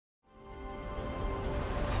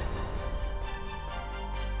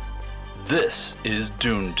This is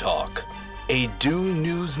Dune Talk, a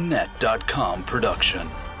DuneNewsNet.com production.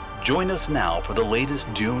 Join us now for the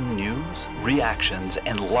latest Dune news, reactions,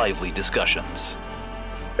 and lively discussions.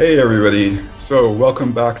 Hey everybody, so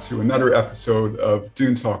welcome back to another episode of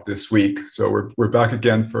Dune Talk this week. So we're back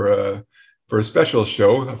again for a special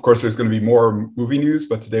show. Of course, there's going to be more movie news,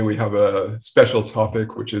 but today we have a special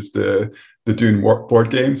topic, which is the Dune board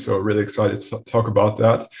game. So really excited to talk about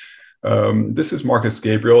that. This is Marcus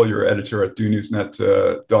Gabriel, your editor at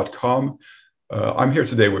DuneNewsNet.com. I'm here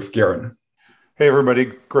today with Garen. Hey everybody,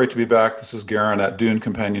 great to be back. This is Garen at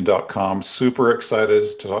DuneCompanion.com. Super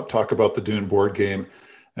excited to talk about the Dune board game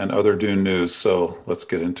and other Dune news. So let's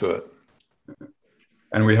get into it.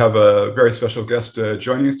 And we have a very special guest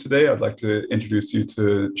joining us today. I'd like to introduce you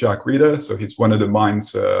to Jack Rita. So he's one of the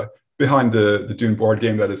minds behind the Dune board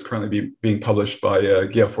game that is currently being published by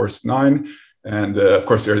Gale Force 9. And of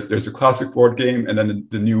course, there's a classic board game, and then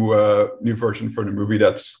the new version for the movie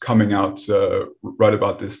that's coming out right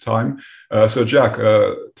about this time. So Jack,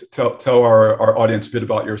 tell our audience a bit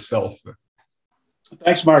about yourself.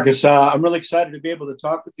 Thanks, Marcus. I'm really excited to be able to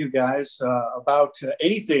talk with you guys about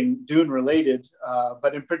anything Dune related,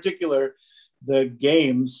 but in particular, the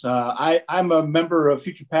games. I'm a member of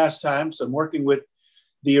Future Pastimes. I'm working with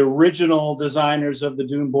the original designers of the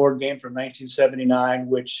Dune board game from 1979,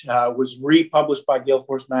 which was republished by Gale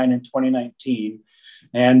Force 9 in 2019.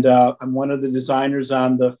 And I'm one of the designers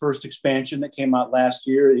on the first expansion that came out last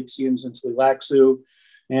year, Ixians and Tleilaxu.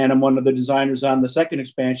 And I'm one of the designers on the second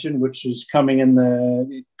expansion, which is coming a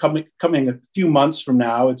few months from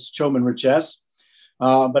now. It's Choman Riches.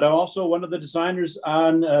 But I'm also one of the designers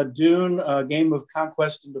on Dune, a game of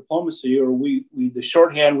conquest and diplomacy, or the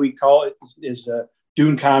shorthand we call it is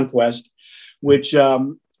Dune Conquest, which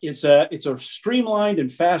it's a streamlined and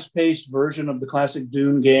fast-paced version of the classic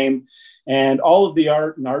Dune game. And all of the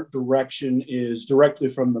art and art direction is directly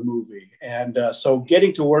from the movie. And so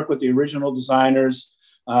getting to work with the original designers,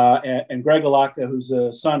 and Greg Alaka, who's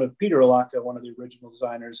the son of Peter Alaka, one of the original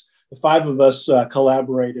designers, the five of us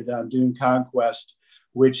collaborated on Dune Conquest,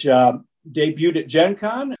 which debuted at Gen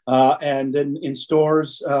Con and in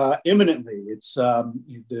stores imminently. It's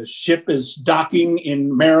the ship is docking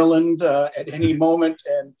in Maryland at any moment,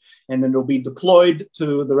 and then it'll be deployed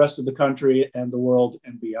to the rest of the country and the world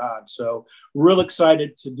and beyond. So real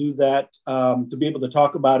excited to do that, to be able to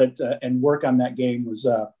talk about it and work on that game was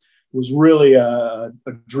really a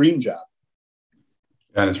dream job.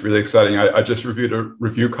 And it's really exciting. I just reviewed a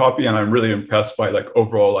review copy, and I'm really impressed by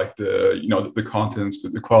overall the contents,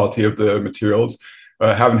 the quality of the materials.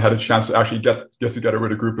 I haven't had a chance to actually get together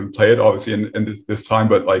with a group and play it, obviously in this time,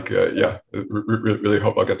 but really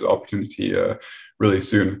hope I'll get the opportunity really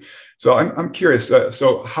soon. So I'm curious.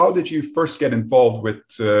 So how did you first get involved with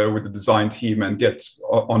the design team and get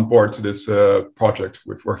on board to this project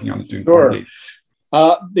with working on the Dune board game?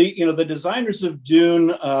 The designers of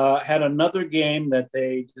Dune had another game that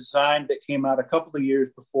they designed that came out a couple of years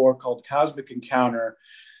before called Cosmic Encounter,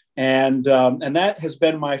 and that has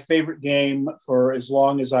been my favorite game for as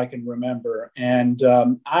long as I can remember. And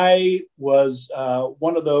I was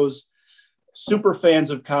one of those super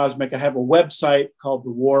fans of Cosmic. I have a website called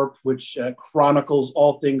The Warp, which chronicles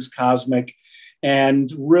all things Cosmic, and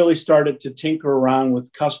really started to tinker around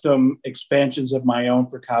with custom expansions of my own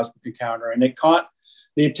for Cosmic Encounter, and it caught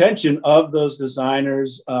the attention of those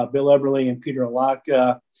designers, Bill Eberly and Peter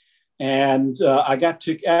Alaka. And I got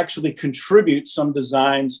to actually contribute some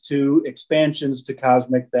designs to expansions to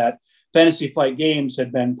Cosmic that Fantasy Flight Games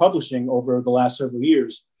had been publishing over the last several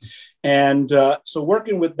years. And so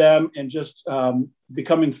working with them and just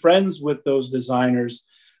becoming friends with those designers,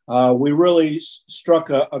 we really struck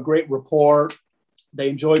a great rapport. They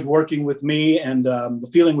enjoyed working with me, and the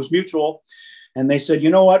feeling was mutual. And they said, you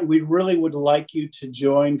know what, we really would like you to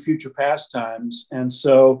join Future Pastimes. And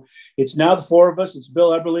so it's now the four of us. It's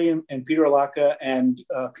Bill Eberly and Peter Alaka and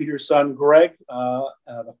Peter's son, Greg.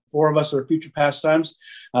 The four of us are Future Pastimes.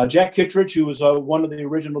 Jack Kittredge, who was one of the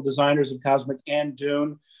original designers of Cosmic and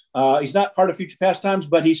Dune. He's not part of Future Pastimes,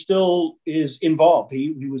 but he still is involved.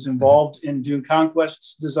 He was involved in Dune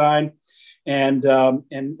Conquest's design and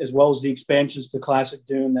as well as the expansions to Classic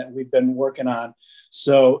Dune that we've been working on.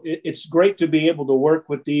 So it's great to be able to work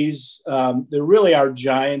with these. They really are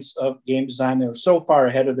giants of game design. They were so far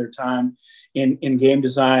ahead of their time in game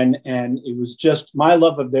design. And it was just my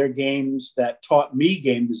love of their games that taught me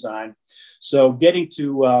game design. So getting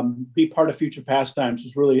to be part of Future Pastimes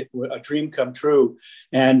was really a dream come true.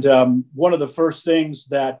 And one of the first things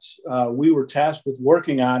that we were tasked with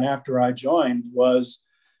working on after I joined was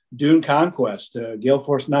Dune Conquest. Gale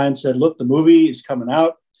Force 9 said, look, the movie is coming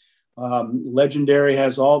out. Legendary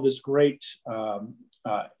has all this great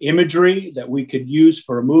imagery that we could use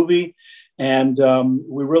for a movie. And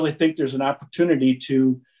we really think there's an opportunity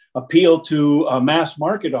to appeal to a mass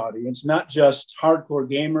market audience, not just hardcore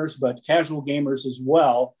gamers, but casual gamers as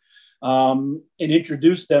well, and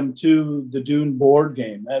introduce them to the Dune board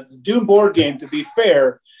game. The Dune board game, to be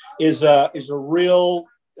fair, is a real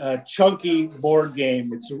chunky board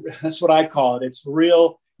game. That's what I call it. It's a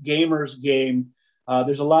real gamer's game.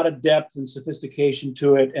 There's a lot of depth and sophistication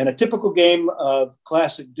to it. And a typical game of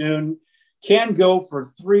classic Dune can go for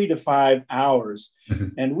 3 to 5 hours. Mm-hmm.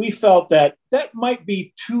 And we felt that might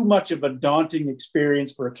be too much of a daunting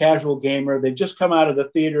experience for a casual gamer. They've just come out of the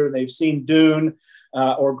theater, they've seen Dune,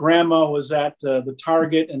 or grandma was at the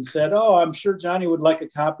Target and said, "Oh, I'm sure Johnny would like a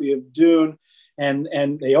copy of Dune." And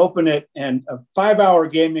they open it, and a 5-hour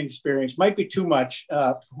gaming experience might be too much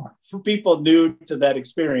for people new to that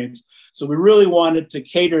experience. So we really wanted to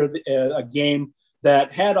cater a game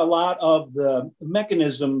that had a lot of the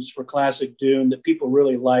mechanisms for classic Dune that people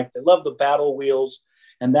really like. They love the battle wheels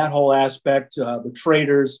and that whole aspect, the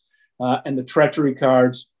traders and the treachery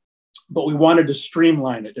cards. But we wanted to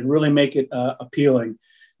streamline it and really make it appealing.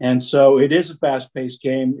 And so it is a fast-paced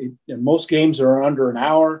game. Most games are under an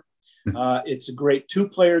hour. It's a great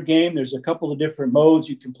 2-player game. There's a couple of different modes.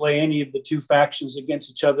 You can play any of the 2 factions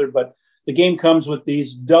against each other, but the game comes with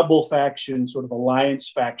these double faction, sort of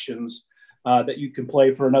alliance factions that you can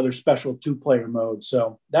play for another special 2-player mode.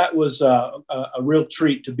 So that was a real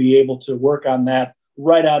treat to be able to work on that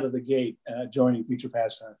right out of the gate, joining Future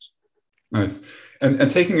Pastimes. Nice. And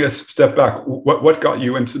taking a step back, what got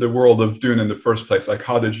you into the world of Dune in the first place? Like,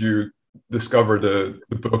 how did you discover the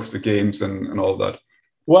books, the games, and all of that?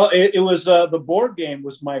 Well, it was the board game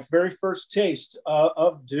was my very first taste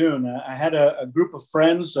of Dune. I had a group of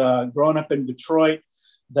friends growing up in Detroit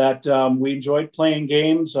that we enjoyed playing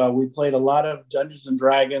games. We played a lot of Dungeons and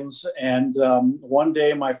Dragons. And one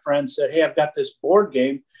day my friend said, "Hey, I've got this board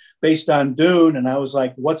game based on Dune." And I was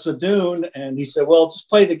like, "What's a Dune?" And he said, "Well, just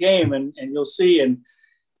play the game and you'll see." And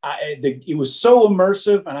it was so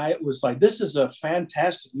immersive. And I was like, this is a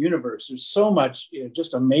fantastic universe. There's so much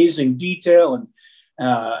just amazing detail and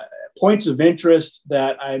points of interest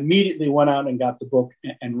that I immediately went out and got the book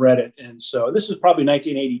and read it. And so this was probably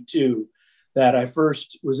 1982 that I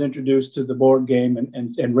first was introduced to the board game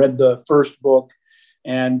and read the first book,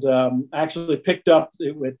 and actually picked up,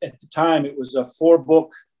 at the time, it was a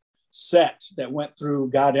 4-book set that went through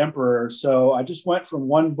God Emperor. So I just went from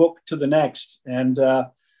one book to the next. And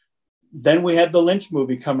then we had the Lynch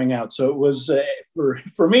movie coming out. So it was,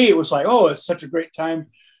 for me, it was like, oh, it's such a great time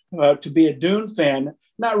to be a Dune fan,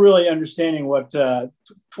 not really understanding what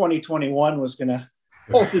 2021 was going to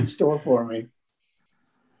hold in store for me.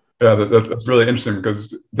 Yeah, that's really interesting,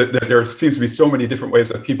 because there seems to be so many different ways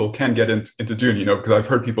that people can get into Dune, because I've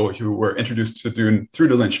heard people who were introduced to Dune through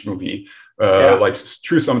the Lynch movie, like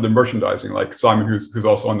through some of the merchandising, like Simon, who's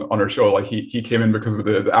also on our show, like he came in because of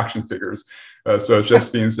the action figures. So it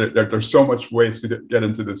just means that there's so much ways to get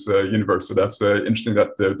into this universe. So that's interesting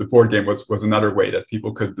that the board game was another way that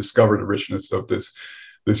people could discover the richness of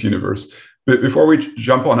this universe. But before we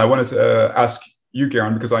jump on, I wanted to ask you,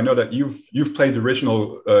 Garen, because I know that you've played the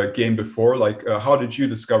original game before. Like, how did you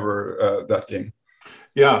discover that game?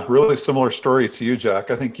 Yeah, really similar story to you,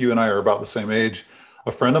 Jack. I think you and I are about the same age.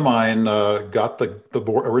 A friend of mine got the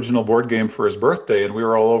original board game for his birthday, and we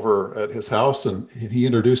were all over at his house, and he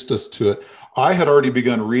introduced us to it. I had already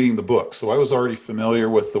begun reading the book, so I was already familiar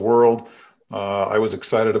with the world. I was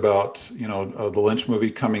excited about the Lynch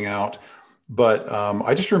movie coming out, but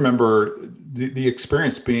I just remember the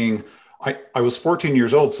experience being. I was 14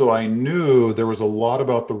 years old, so I knew there was a lot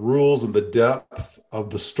about the rules and the depth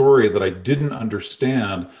of the story that I didn't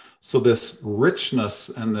understand. So this richness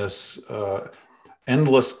and this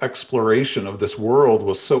endless exploration of this world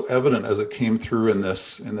was so evident as it came through in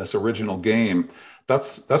this original game.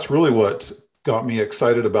 That's really what got me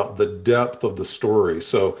excited about the depth of the story.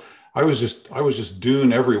 So I was just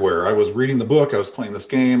Dune everywhere. I was reading the book, I was playing this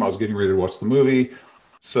game, I was getting ready to watch the movie.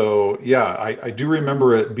 So yeah, I do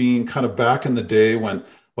remember it being kind of back in the day when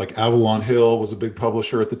like Avalon Hill was a big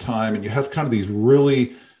publisher at the time, and you had kind of these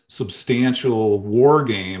really substantial war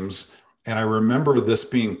games. And I remember this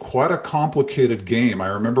being quite a complicated game.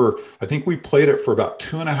 I think we played it for about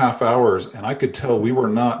 2.5 hours, and I could tell we were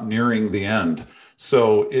not nearing the end.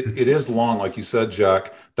 So it is long, like you said,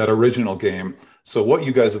 Jack, that original game. So what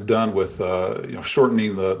you guys have done with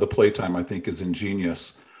shortening the playtime, I think, is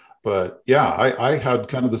ingenious. But yeah, I had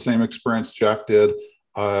kind of the same experience Jack did.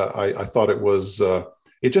 I thought it was,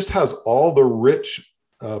 it just has all the rich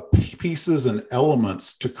pieces and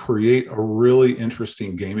elements to create a really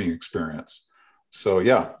interesting gaming experience. So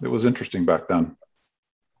yeah, it was interesting back then.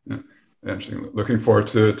 Yeah, interesting. Looking forward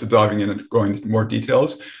to diving in and going into more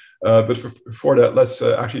details. But before that, let's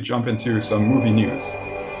actually jump into some movie news.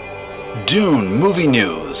 Dune movie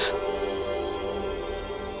news.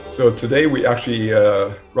 So today we actually,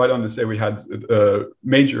 right on this day, we had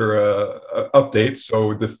major updates.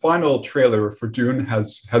 So the final trailer for Dune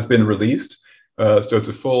has been released. So it's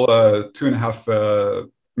a full 2.5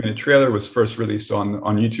 minute trailer. It was first released on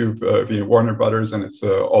YouTube via Warner Brothers, and it's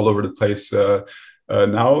all over the place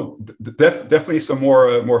now. Definitely some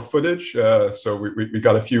more footage. So we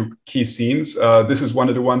got a few key scenes. This is one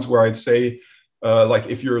of the ones where I'd say, like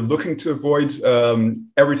if you're looking to avoid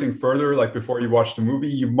everything further, like before you watch the movie,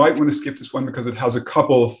 you might want to skip this one because it has a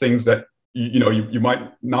couple of things that you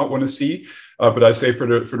might not want to see. But I say for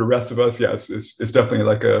the rest of us, yeah, it's definitely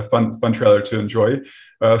like a fun trailer to enjoy.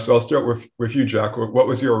 So I'll start with you, Jack. What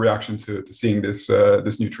was your reaction to seeing this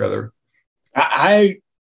new trailer? I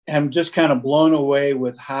am just kind of blown away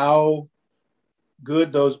with how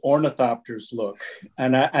good those ornithopters look.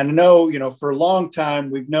 And I know, for a long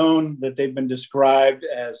time, we've known that they've been described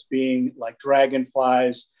as being like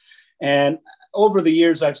dragonflies. And over the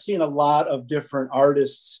years, I've seen a lot of different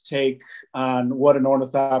artists take on what an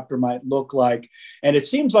ornithopter might look like. And it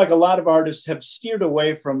seems like a lot of artists have steered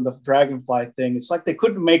away from the dragonfly thing. It's like they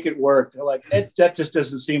couldn't make it work. They're like, that just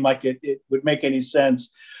doesn't seem like it would make any sense.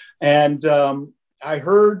 And I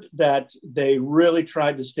heard that they really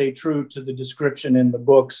tried to stay true to the description in the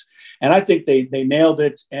books. And I think they nailed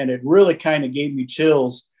it. And it really kind of gave me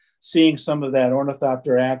chills seeing some of that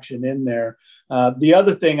ornithopter action in there. The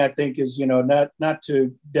other thing I think is, not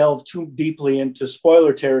to delve too deeply into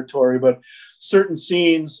spoiler territory, but certain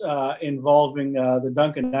scenes involving the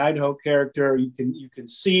Duncan Idaho character, you can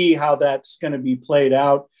see how that's going to be played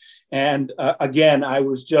out. And again, I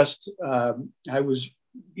was just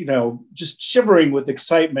shivering with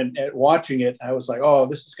excitement at watching it. I was like, oh,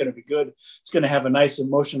 this is going to be good. It's going to have a nice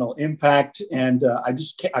emotional impact. And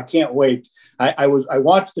I can't wait. I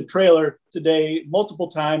watched the trailer today multiple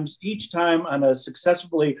times, each time on a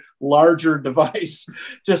successively larger device,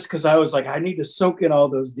 just because I was like, I need to soak in all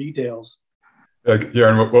those details.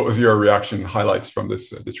 Yaron, what was your reaction, highlights from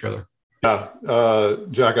this trailer? Yeah,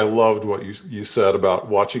 Jack, I loved what you said about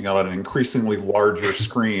watching it on an increasingly larger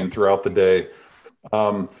screen throughout the day.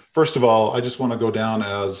 First of all, I just want to go down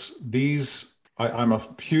as these. I'm a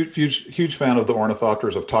huge fan of the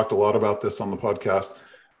ornithopters. I've talked a lot about this on the podcast.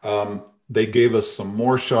 They gave us some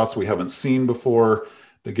more shots we haven't seen before.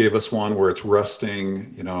 They gave us one where it's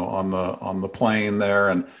resting, on the plane there,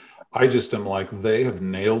 and I just am like, they have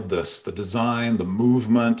nailed this. The design, the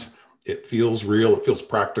movement, it feels real, it feels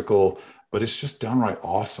practical, but it's just downright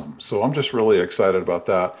awesome. So I'm just really excited about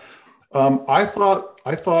that. I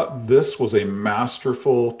thought this was a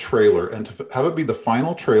masterful trailer, and to have it be the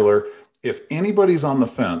final trailer, if anybody's on the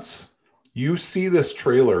fence, you see this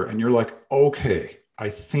trailer and you're like, okay, I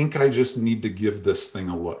think I just need to give this thing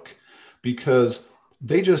a look, because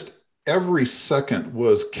every second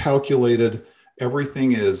was calculated.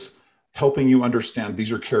 Everything is helping you understand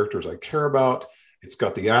these are characters I care about. It's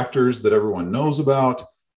got the actors that everyone knows about.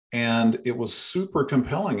 And it was super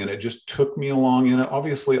compelling, and it just took me along in it.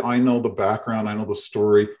 Obviously, I know the background, I know the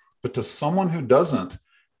story, but to someone who doesn't,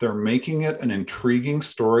 they're making it an intriguing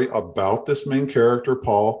story about this main character,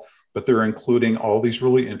 Paul, but they're including all these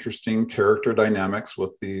really interesting character dynamics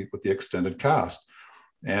with the extended cast.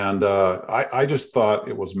 And I just thought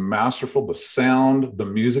it was masterful. The sound, the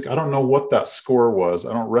music, I don't know what that score was.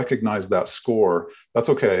 I don't recognize that score. That's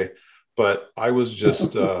okay. But I was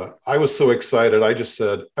just, I was so excited. I just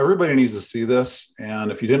said, everybody needs to see this.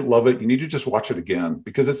 And if you didn't love it, you need to just watch it again,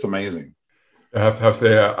 because it's amazing. I have to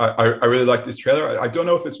say, I really like this trailer. I don't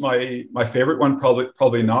know if it's my favorite one,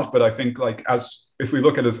 probably not. But I think, like, if we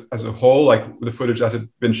look at it as a whole, like the footage that had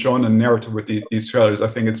been shown and narrative with these trailers, I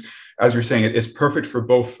think it's, as you're saying, it's perfect for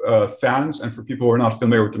both fans and for people who are not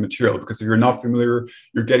familiar with the material. Because if you're not familiar,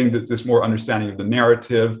 you're getting this more understanding of the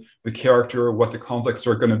narrative, the character, what the conflicts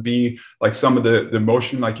are going to be, like some of the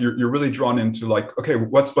emotion. Like you're really drawn into, like, okay,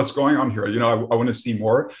 what's going on here? I want to see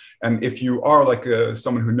more. And if you are like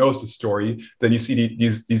someone who knows the story, then you see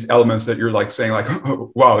these elements that you're like saying, like,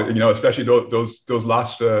 oh, wow, especially those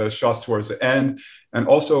last shots towards the end, and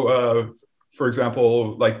also. For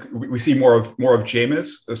example, like we see more of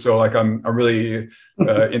Jameis, so like I'm really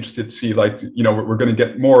interested to see, like, we're going to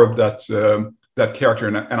get more of that that character,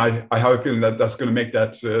 and I have a feeling that that's going to make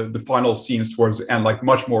that the final scenes towards the end like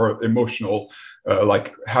much more emotional,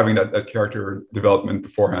 like having that character development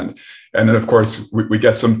beforehand. And then of course we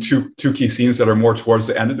get some two key scenes that are more towards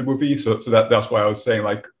the end of the movie. So that's why I was saying,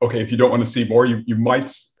 like, okay, if you don't want to see more, you might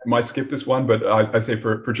skip this one. But I say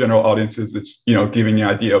for general audiences, it's, you know, giving you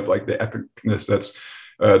an idea of like the epicness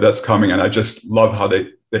that's coming. And I just love how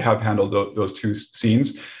they have handled those two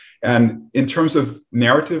scenes. And in terms of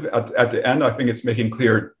narrative at the end, I think it's making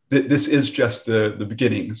clear this is just the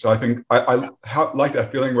beginning. So I think I like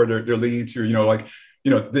that feeling where they're leading to, you know, like,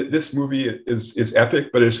 you know, this movie is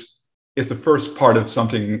epic, but it's the first part of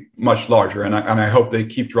something much larger. And I hope they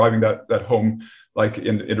keep driving that home, like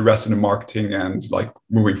in the rest of the marketing and like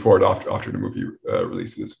moving forward after the movie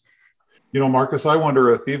releases. You know, Marcus, I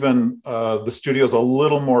wonder if even the studio's a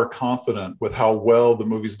little more confident with how well the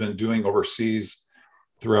movie's been doing overseas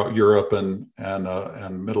throughout Europe and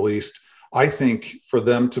Middle East. I think for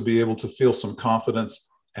them to be able to feel some confidence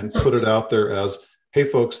and put it out there as, hey,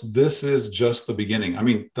 folks, this is just the beginning. I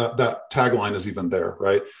mean, that tagline is even there,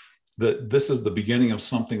 right? That this is the beginning of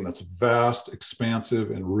something that's vast,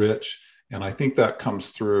 expansive, and rich. And I think that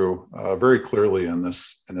comes through very clearly in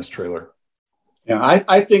this trailer. Yeah,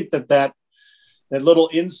 I think that little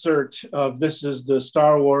insert of this is the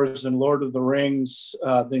Star Wars and Lord of the Rings,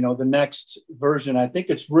 you know, the next version, I think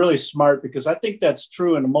it's really smart, because I think that's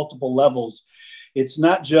true in multiple levels. It's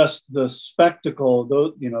not just the spectacle,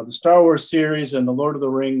 though, you know, the Star Wars series and the Lord of the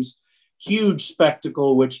Rings, huge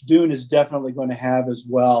spectacle, which Dune is definitely going to have as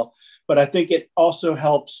well. But I think it also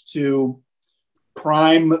helps to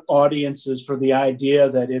prime audiences for the idea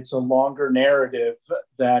that it's a longer narrative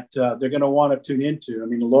that they're going to want to tune into. I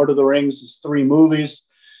mean, The Lord of the Rings is 3 movies,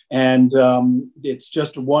 and it's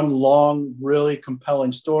just one long, really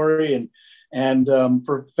compelling story. And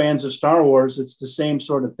for fans of Star Wars, it's the same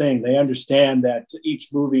sort of thing. They understand that each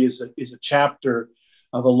movie is a chapter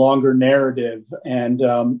of a longer narrative. And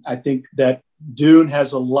I think that Dune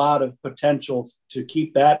has a lot of potential to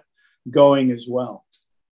keep that going as well.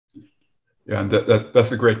 Yeah, and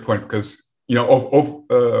that's a great point, because, you know,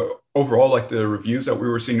 overall, like the reviews that we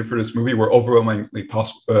were seeing for this movie were overwhelmingly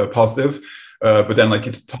positive. But then, like,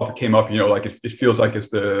 the topic came up, you know, like it feels like it's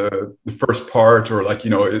the first part, or like, you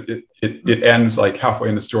know, it ends like halfway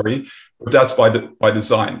in the story. But that's by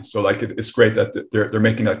design. So like it's great that they're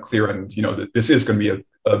making that clear, and, you know, that this is going to be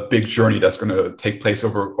a big journey that's going to take place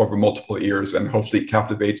over multiple years, and hopefully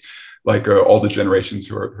captivate like all the generations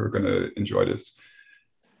who are going to enjoy this.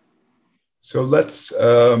 So let's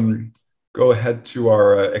go ahead to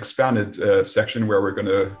our expanded section, where we're going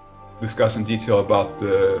to discuss in detail about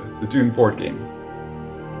the Dune board game.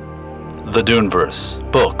 The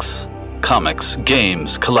Duneverse, books, comics,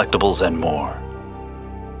 games, collectibles, and more.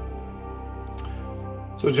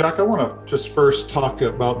 So, Jack, I want to just first talk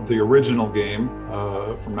about the original game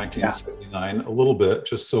from 1979 a little bit,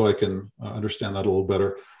 just so I can understand that a little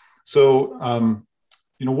better. So,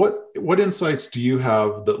 you know, what insights do you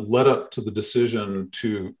have that led up to the decision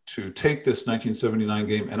to take this 1979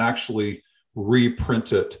 game and actually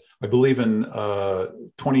reprint it? I believe in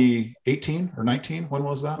 2018 or 19. When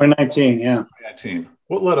was that? 2019, yeah. 2019.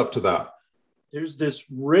 What led up to that? There's this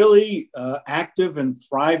really active and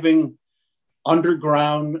thriving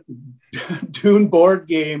underground Dune board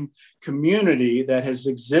game community that has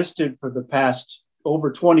existed for the past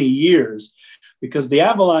over 20 years. Because the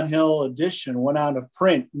Avalon Hill edition went out of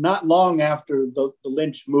print not long after the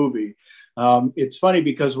Lynch movie. It's funny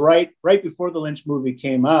because right before the Lynch movie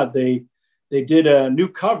came out, they did a new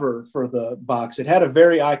cover for the box. It had a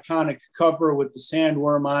very iconic cover with the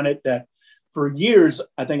sandworm on it that for years,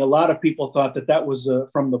 I think a lot of people thought that was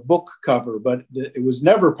from the book cover, but it was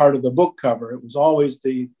never part of the book cover. It was always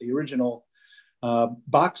the original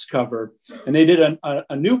box cover. And they did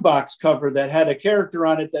a new box cover that had a character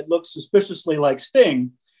on it that looked suspiciously like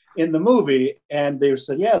Sting in the movie. And they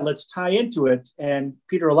said, yeah, let's tie into it. And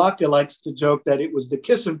Peter Alaka likes to joke that it was the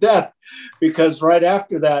kiss of death, because right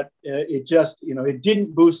after that, it just, you know, it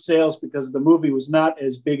didn't boost sales because the movie was not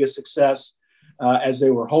as big a success as they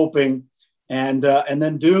were hoping. And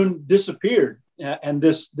then Dune disappeared. And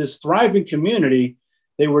this thriving community,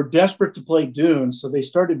 they were desperate to play Dune, so they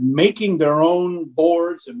started making their own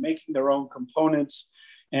boards and making their own components,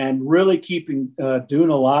 and really keeping Dune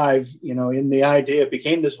alive. You know, in the idea, it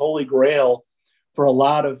became this holy grail for a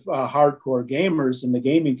lot of hardcore gamers in the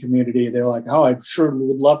gaming community. They're like, "Oh, I sure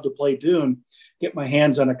would love to play Dune. Get my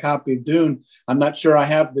hands on a copy of Dune. I'm not sure I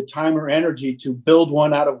have the time or energy to build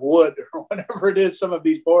one out of wood or whatever it is. Some of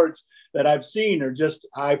these boards that I've seen are just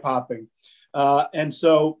eye-popping." And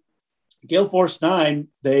so Gale Force 9,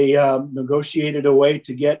 they negotiated a way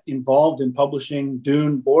to get involved in publishing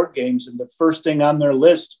Dune board games. And the first thing on their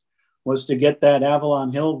list was to get that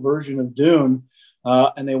Avalon Hill version of Dune.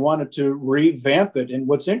 And they wanted to revamp it. And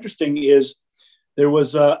what's interesting is there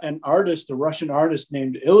was an artist, a Russian artist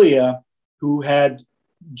named Ilya, who had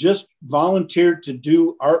just volunteered to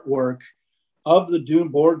do artwork of the Dune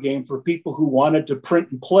board game for people who wanted to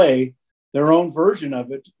print and play their own version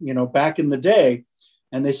of it, back in the day.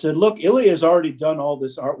 And they said, look, Ilya has already done all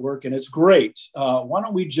this artwork and it's great. Why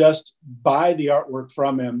don't we just buy the artwork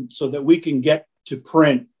from him so that we can get to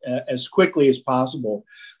print as quickly as possible?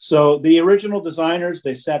 So the original designers,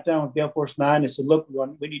 they sat down with Gale Force 9. They said, look,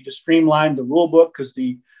 we need to streamline the rule book, because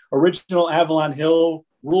the original Avalon Hill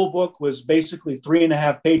rule book was basically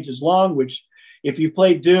 3.5 pages long, which if you've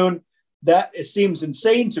played Dune, it seems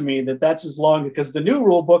insane to me that that's as long, because the new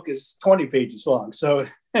rule book is 20 pages long. So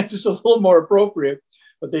it's just a little more appropriate.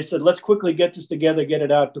 But they said, let's quickly get this together, get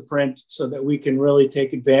it out to print so that we can really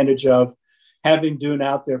take advantage of having Dune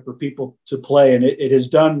out there for people to play. And it has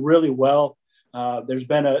done really well. There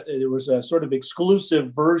was a sort of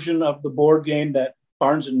exclusive version of the board game that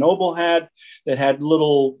Barnes and Noble had, that had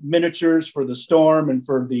little miniatures for the storm and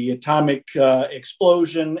for the atomic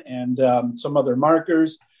explosion and some other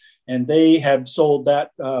markers. And they have sold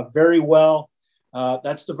that very well.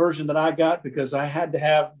 That's the version that I got because I had to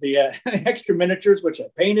have the extra miniatures, which I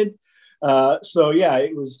painted. So yeah,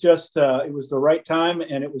 it was just it was the right time,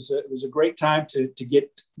 and it was a great time to get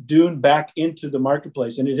Dune back into the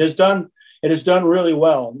marketplace, and it has done really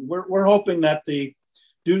well. We're hoping that the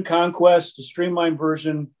Dune Conquest, the streamlined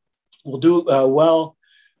version, will do well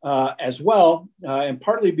as well, and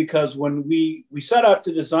partly because when we set out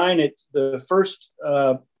to design it, the first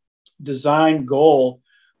design goal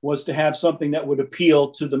was to have something that would appeal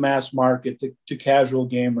to the mass market, to casual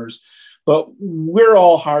gamers. But we're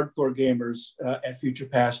all hardcore gamers at Future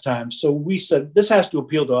Pastimes. So we said, this has to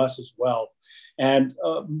appeal to us as well. And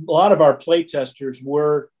a lot of our play testers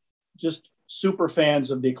were just super fans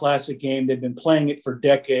of the classic game. They've been playing it for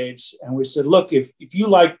decades. And we said, look, if you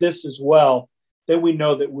like this as well, then we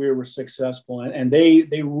know that we were successful. And they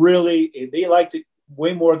liked it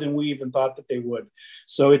way more than we even thought that they would.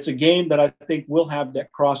 So it's a game that I think will have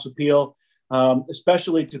that cross appeal,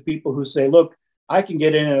 especially to people who say, look, I can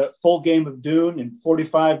get in a full game of Dune in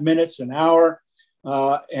 45 minutes, an hour.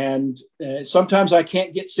 And sometimes I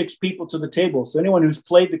can't get 6 people to the table. So anyone who's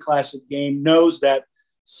played the classic game knows that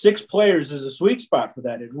 6 players is a sweet spot for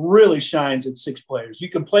that. It really shines at 6 players. You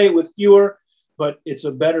can play it with fewer, but it's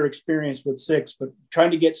a better experience with 6. But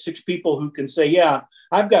trying to get 6 people who can say, yeah,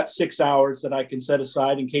 I've got 6 hours that I can set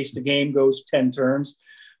aside in case the game goes 10 turns.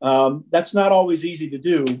 That's not always easy to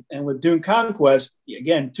do. And with Dune Conquest,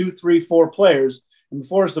 again, 2, 3, 4 players, and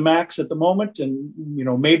 4 is the max at the moment. And,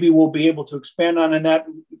 maybe we'll be able to expand on that.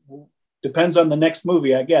 Depends on the next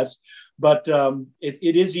movie, I guess. But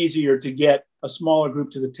it is easier to get a smaller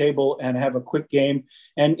group to the table and have a quick game.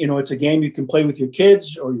 And, it's a game you can play with your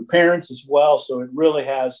kids or your parents as well. So it really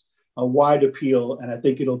has a wide appeal, and I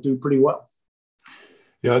think it'll do pretty well.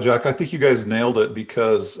 Yeah, Jack, I think you guys nailed it,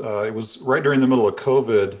 because it was right during the middle of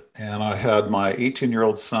COVID, and I had my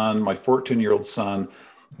 18-year-old son, my 14-year-old son,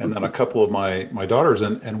 and then a couple of my daughters,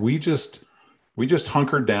 and we just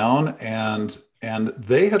hunkered down, and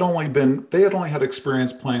they had only had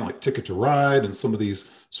experience playing like Ticket to Ride and some of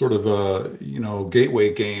these sort of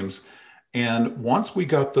gateway games. And once we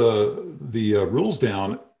got the rules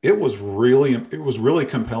down, it was really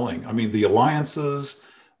compelling. I mean, the alliances,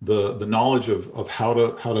 the knowledge of how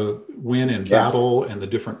to win in battle, and the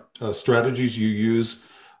different strategies you use,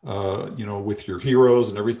 with your heroes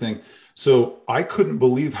and everything. So I couldn't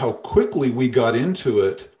believe how quickly we got into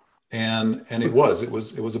it. And it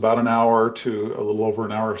was about an hour to a little over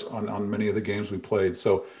an hour on many of the games we played.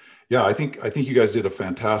 So yeah, I think you guys did a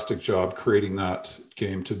fantastic job creating that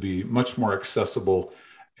game to be much more accessible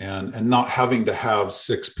and not having to have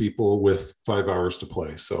 6 people with 5 hours to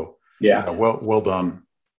play. So yeah, well done.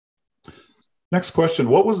 Next question: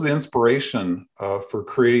 what was the inspiration for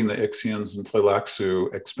creating the Ixians and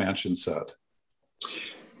Tleilaxu expansion set?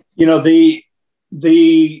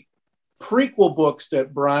 The prequel books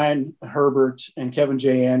that Brian Herbert and Kevin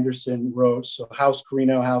J. Anderson wrote, so House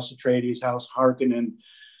Carino, House Atreides, House Harkonnen,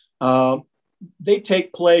 they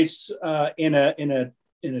take place in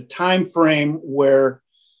a time frame where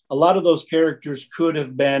a lot of those characters could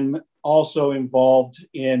have been also involved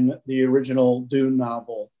in the original Dune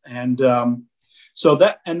novel, and so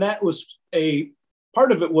that was a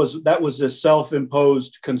part of it was a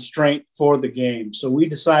self-imposed constraint for the game. So we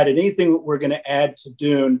decided anything that we're going to add to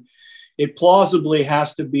Dune it plausibly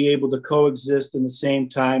has to be able to coexist in the same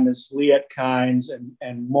time as Liet Kynes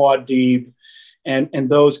and Muad'Dib and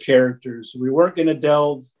those characters. We weren't going to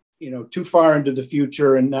delve, too far into the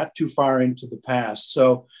future and not too far into the past.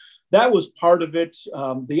 So that was part of it.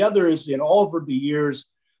 The other is, all over the years,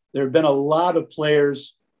 there have been a lot of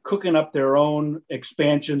players cooking up their own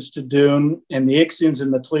expansions to Dune, and the Ixians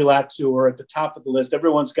and the Tleilaxu are at the top of the list.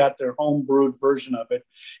 Everyone's got their home brewed version of it.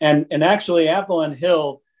 And actually, Avalon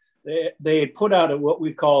Hill, they had put out what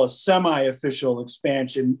we call a semi-official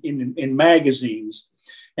expansion in magazines.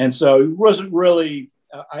 And so it wasn't really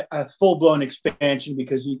a full-blown expansion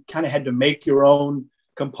because you kind of had to make your own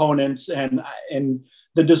components. And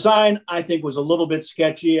the design, I think, was a little bit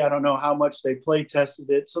sketchy. I don't know how much they play tested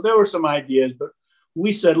it. So there were some ideas, but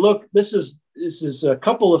we said, look, this is a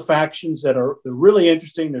couple of factions that are really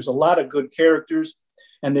interesting. There's a lot of good characters,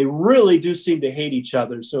 and they really do seem to hate each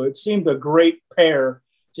other. So it seemed a great pair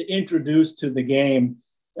to introduce to the game,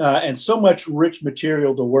 and so much rich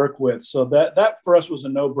material to work with. So that for us was a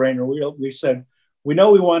no-brainer. We said, we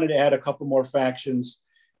know we wanted to add a couple more factions,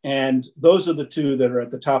 and those are the two that are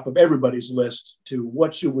at the top of everybody's list to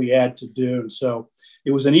what should we add to Dune. So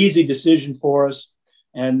it was an easy decision for us.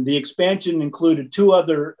 And the expansion included two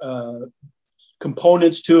other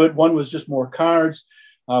components to it. One was just more cards.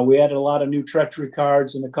 We added a lot of new treachery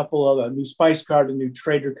cards and a couple of a new spice card, a new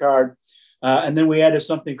trader card. And then we added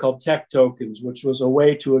something called tech tokens, which was a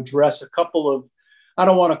way to address a couple of, I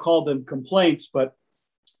don't want to call them complaints, but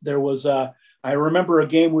there was, I remember a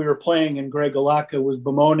game we were playing and Greg Alaka was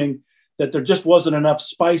bemoaning that there just wasn't enough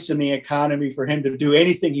spice in the economy for him to do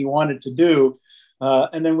anything he wanted to do.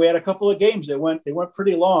 And then we had a couple of games that went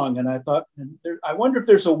pretty long. And I thought, I wonder if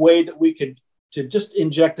there's a way that we could to just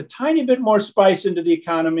inject a tiny bit more spice into the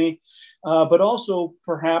economy, but also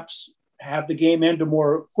perhaps have the game end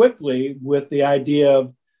more quickly with the idea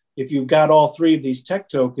of if you've got all three of these tech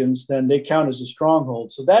tokens, then they count as a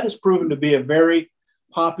stronghold. So that has proven to be a very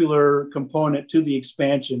popular component to the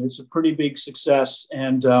expansion. It's a pretty big success.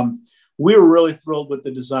 And we were really thrilled with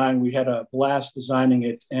the design. We had a blast designing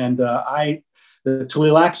it. And the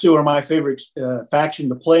Tleilaxu are my favorite faction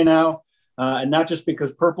to play now. And not just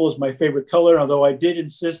because purple is my favorite color, although I did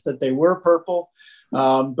insist that they were purple.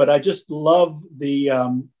 But I just love the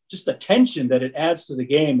just the tension that it adds to the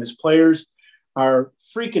game as players are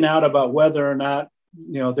freaking out about whether or not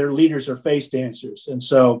their leaders are face dancers. And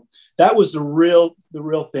so that was the real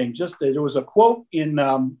thing. Just there was a quote in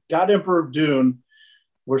God Emperor of Dune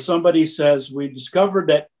where somebody says, we discovered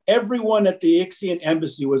that everyone at the Ixian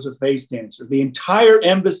embassy was a face dancer. The entire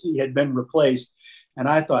embassy had been replaced. And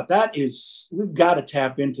I thought we've got to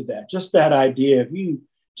tap into that. Just that idea of you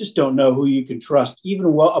just don't know who you can trust, even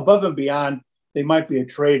above and beyond, they might be a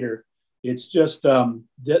traitor. It's just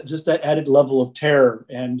that added level of terror.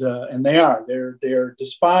 And they're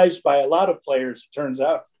despised by a lot of players, it turns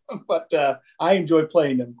out, but I enjoy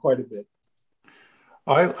playing them quite a bit.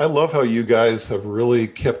 I love how you guys have really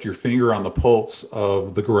kept your finger on the pulse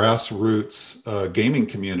of the grassroots gaming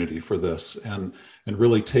community for this and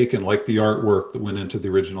really taken like the artwork that went into the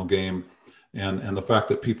original game and the fact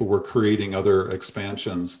that people were creating other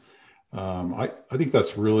expansions. I think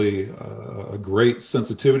that's really a great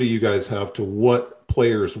sensitivity you guys have to what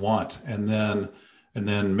players want and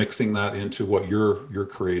then mixing that into what you're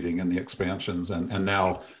creating in the expansions and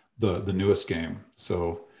now the newest game.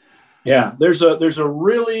 So yeah, there's a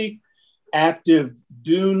really active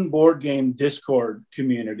Dune board game Discord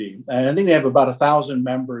community. And I think they have about 1,000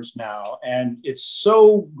 members now. And it's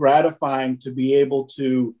so gratifying to be able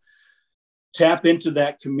to tap into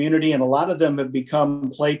that community. And a lot of them have become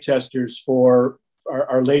play testers for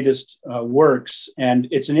our latest works. And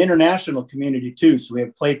it's an international community too. So we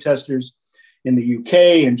have play testers in the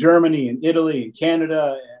UK and Germany and Italy and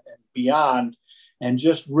Canada and beyond. And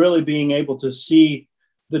just really being able to see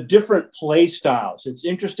the different play styles. It's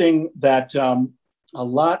interesting that to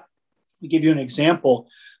give you an example,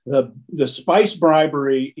 the spice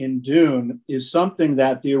bribery in Dune is something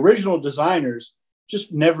that the original designers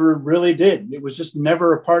just never really did. It was just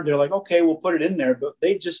never a part. They're like, okay, we'll put it in there, but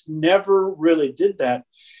they just never really did that.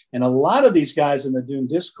 And a lot of these guys in the Dune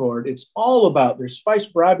Discord, it's all about they're spice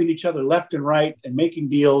bribing each other left and right and making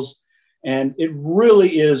deals. And it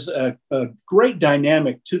really is a great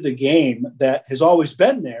dynamic to the game that has always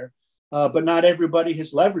been there, but not everybody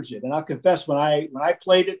has leveraged it. And I'll confess, when I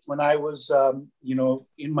played it, when I was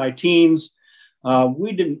in my teens,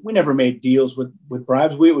 we never made deals with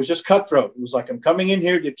bribes. It was just cutthroat. It was like, I'm coming in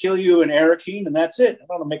here to kill you and Arakeen, and that's it. I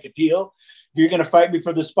don't want to make a deal. If you're going to fight me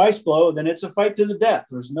for the spice blow, then it's a fight to the death.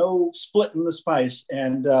 There's no split in the spice.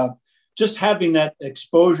 And just having that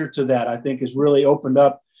exposure to that, I think, has really opened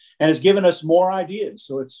up. and has given us more ideas.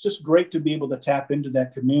 So it's just great to be able to tap into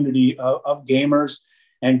that community of gamers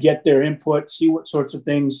and get their input, see what sorts of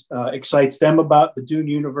things excites them about the Dune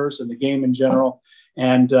universe and the game in general,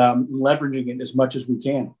 and leveraging it as much as we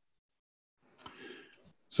can.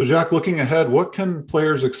 So Jack, looking ahead, what can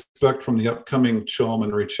players expect from the upcoming CHOAM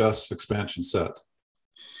and Richesse expansion set?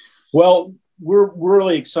 Well, we're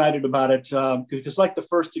really excited about it because like the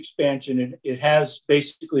first expansion, it has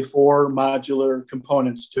basically 4 modular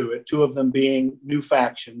components to it, 2 of them being new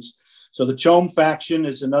factions. So the CHOAM faction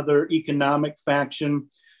is another economic faction,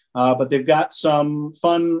 but they've got some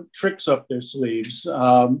fun tricks up their sleeves.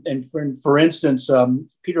 And for instance,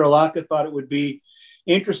 Peter Alaka thought it would be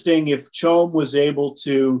interesting if CHOAM was able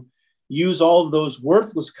to use all of those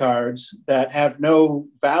worthless cards that have no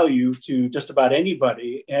value to just about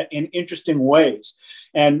anybody in interesting ways.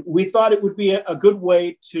 And we thought it would be a good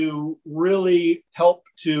way to really help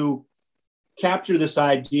to capture this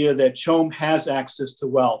idea that CHOAM has access to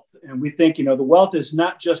wealth. And we think, the wealth is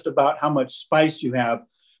not just about how much spice you have,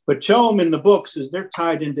 but CHOAM in the books they're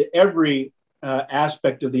tied into every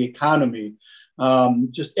aspect of the economy.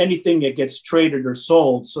 Just anything that gets traded or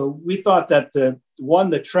sold. So we thought that the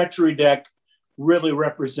treachery deck really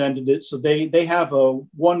represented it. So they have a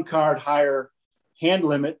 1 card higher hand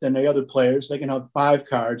limit than the other players. They can have 5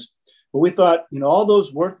 cards. But we thought, all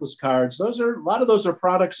those worthless cards, a lot of those are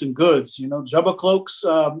products and goods. Jubba cloaks,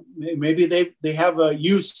 maybe they have a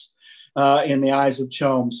use in the eyes of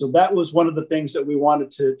CHOAM. So that was one of the things that we wanted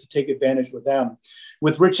to take advantage with them.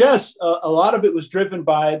 With Richesse, a lot of it was driven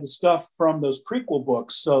by the stuff from those prequel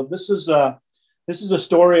books. So this is a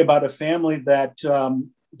story about a family that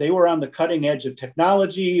they were on the cutting edge of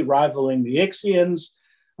technology, rivaling the Ixians.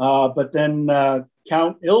 But then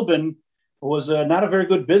Count Ilbin was not a very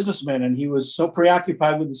good businessman, and he was so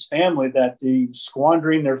preoccupied with his family that they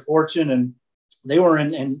squandering their fortune, and they were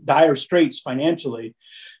in dire straits financially.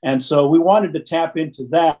 And so we wanted to tap into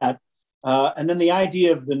that. And then the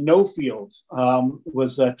idea of the no field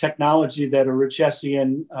was a technology that a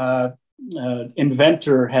Richessian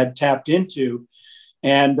inventor had tapped into,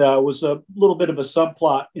 and was a little bit of a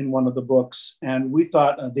subplot in one of the books. And we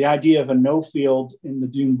thought the idea of a no field in the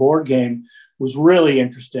Dune board game was really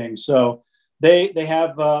interesting. So they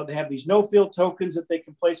have these no field tokens that they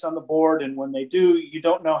can place on the board, and when they do, you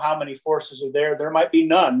don't know how many forces are there. There might be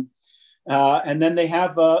none. And then they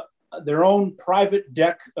have their own private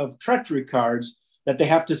deck of treachery cards that they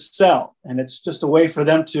have to sell. And it's just a way for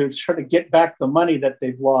them to sort of get back the money that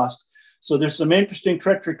they've lost. So there's some interesting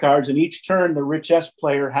treachery cards, and each turn the Richesse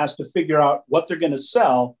player has to figure out what they're going to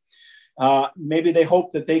sell. Maybe they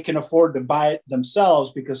hope that they can afford to buy it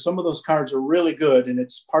themselves, because some of those cards are really good. And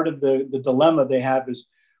it's part of the dilemma they have is,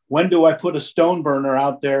 when do I put a stone burner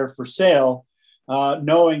out there for sale,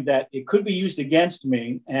 knowing that it could be used against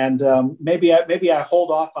me? And maybe I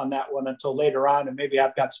hold off on that one until later on, and maybe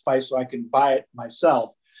I've got spice so I can buy it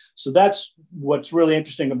myself. So that's what's really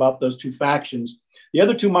interesting about those 2 factions. The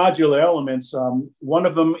other 2 modular elements, one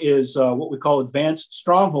of them is what we call advanced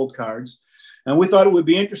stronghold cards. And we thought it would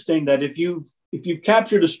be interesting that if you've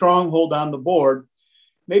captured a stronghold on the board,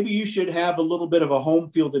 maybe you should have a little bit of a home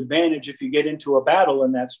field advantage if you get into a battle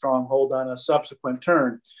in that stronghold on a subsequent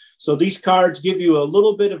turn. So these cards give you a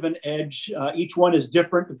little bit of an edge. Each one is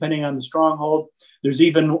different depending on the stronghold. There's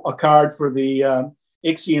even a card for the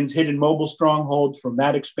Ixian's Hidden Mobile Stronghold from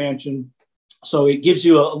that expansion. So it gives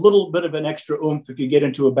you a little bit of an extra oomph if you get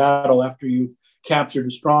into a battle after you've captured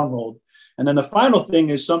a stronghold. And then the final thing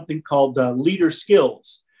is something called leader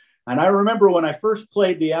skills. And I remember when I first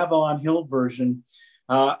played the Avalon Hill version,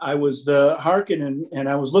 I was the Harkonnen, and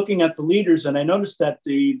I was looking at the leaders, and I noticed that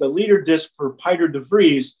the leader disc for Piter de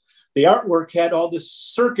Vries, the artwork had all this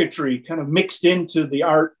circuitry kind of mixed into the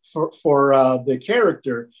art for the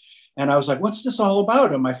character. And I was like, what's this all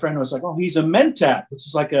about? And my friend was like, oh, he's a Mentat, which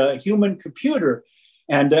is like a human computer.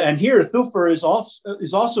 And here, Thufir is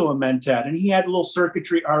also a Mentat, and he had a little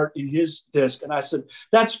circuitry art in his disc. And I said,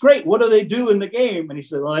 that's great. What do they do in the game? And he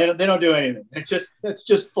said, well, they don't do anything. It's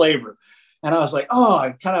just flavor. And I was like, oh,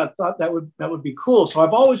 I kind of thought that would be cool. So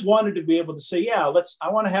I've always wanted to be able to say, yeah, I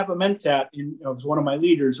want to have a Mentat as one of my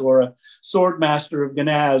leaders, or a Sword Master of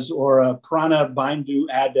Ganaz, or a Prana Bindu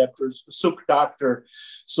Adept, or Suk Doctor.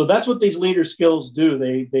 So that's what these leader skills do.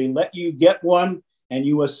 They let you get one, and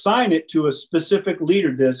you assign it to a specific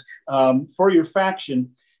leader disc for your faction.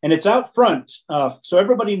 And it's out front. So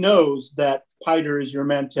everybody knows that Piter is your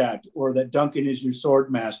Mentat, or that Duncan is your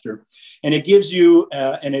Sword Master. And it gives you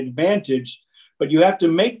an advantage, but you have to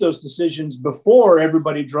make those decisions before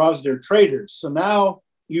everybody draws their traders. So now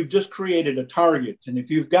you've just created a target. And if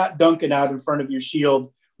you've got Duncan out in front of your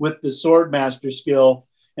shield with the Sword Master skill,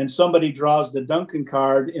 and somebody draws the Duncan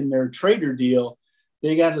card in their trader deal,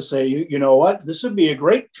 they got to say, you know what, this would be a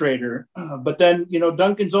great trader. But then,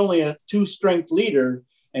 Duncan's only a 2-strength leader,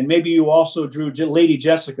 and maybe you also drew Lady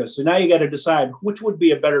Jessica. So now you got to decide which would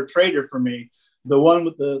be a better trader for me, the one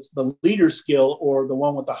with the leader skill or the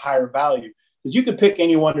one with the higher value. Because you could pick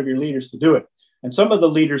any one of your leaders to do it. And some of the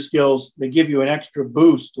leader skills, they give you an extra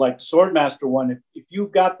boost, like the Swordmaster one. If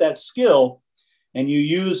you've got that skill and you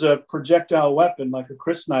use a projectile weapon like a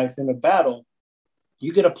crysknife in a battle,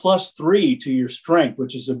 you get a +3 to your strength,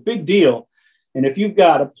 which is a big deal. And if you've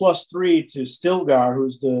got a +3 to Stilgar,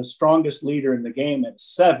 who's the strongest leader in the game at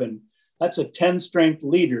 7, that's a 10-strength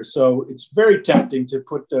leader. So it's very tempting to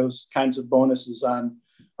put those kinds of bonuses on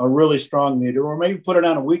a really strong leader, or maybe put it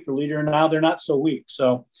on a weaker leader, and now they're not so weak.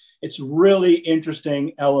 So it's really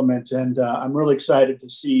interesting element, and I'm really excited to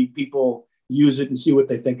see people use it and see what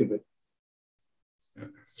they think of it.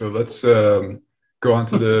 So let's go on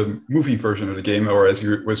to the movie version of the game, or as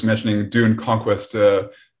you was mentioning, Dune Conquest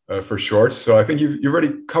for short. So I think you've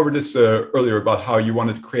already covered this earlier about how you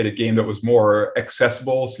wanted to create a game that was more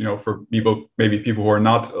accessible, for people, maybe people who are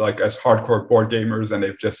not like as hardcore board gamers and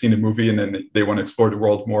they've just seen the movie and then they want to explore the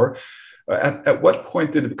world more. At what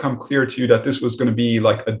point did it become clear to you that this was going to be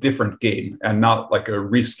like a different game and not like a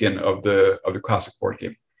reskin of the classic board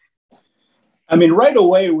game? I mean, right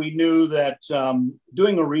away, we knew that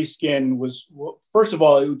doing a reskin was, first of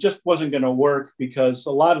all, it just wasn't going to work because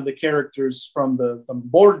a lot of the characters from the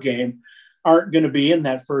board game aren't going to be in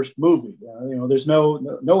that first movie. There's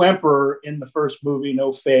no Emperor in the first movie,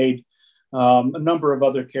 no Fade, a number of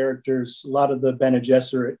other characters, a lot of the Bene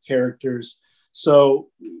Gesserit characters. So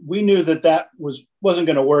we knew that wasn't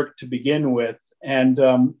going to work to begin with. And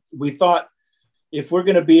we thought, if we're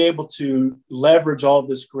going to be able to leverage all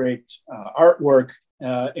this great artwork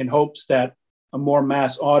in hopes that a more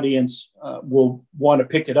mass audience will want to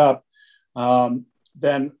pick it up,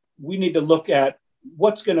 then we need to look at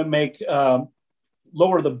what's going to make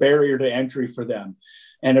lower the barrier to entry for them.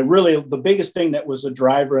 And the biggest thing that was a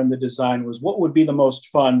driver in the design was what would be the most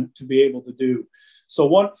fun to be able to do.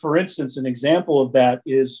 So for instance, an example of that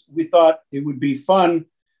is we thought it would be fun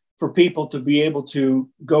for people to be able to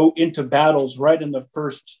go into battles right in the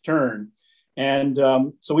first turn. And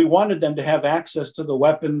so we wanted them to have access to the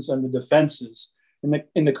weapons and the defenses.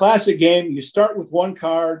 In the classic game, you start with one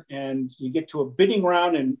card and you get to a bidding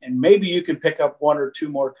round and maybe you can pick up 1 or 2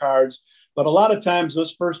 more cards. But a lot of times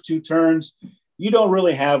those first 2 turns, you don't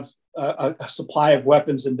really have a supply of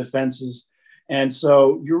weapons and defenses. And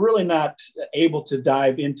so you're really not able to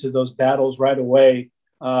dive into those battles right away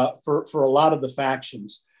for a lot of the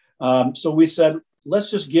factions. So we said,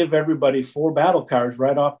 let's just give everybody 4 battle cards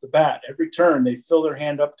right off the bat. Every turn, they fill their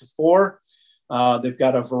hand up to 4. They've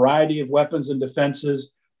got a variety of weapons and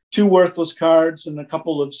defenses, 2 worthless cards, and a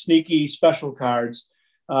couple of sneaky special cards,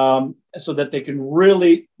 so that they can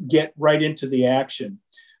really get right into the action.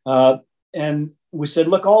 And we said,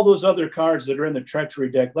 look, all those other cards that are in the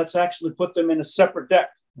treachery deck, let's actually put them in a separate deck,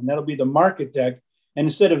 and that'll be the market deck. And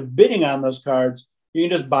instead of bidding on those cards, you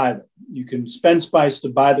can just buy them. You can spend spice to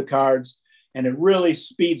buy the cards, and it really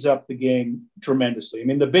speeds up the game tremendously. I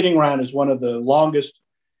mean, the bidding round is one of the longest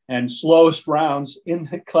and slowest rounds in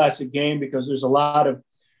the classic game because there's a lot of,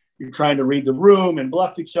 you're trying to read the room and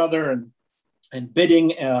bluff each other and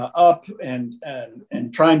bidding up and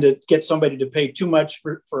trying to get somebody to pay too much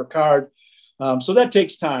for a card. So that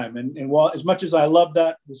takes time. And while as much as I love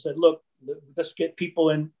that, we said, look, let's get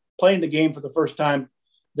people in playing the game for the first time.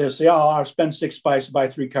 They'll say, oh, I'll spend 6 spice, buy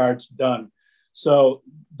 3 cards, done. So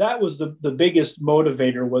that was the biggest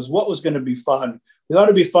motivator, was what was going to be fun. We thought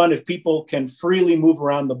it'd be fun if people can freely move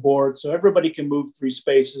around the board, so everybody can move 3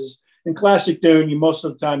 spaces. In Classic Dune, most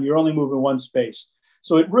of the time, you're only moving 1 space.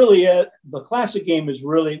 So it really, the classic game is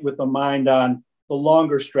really with a mind on the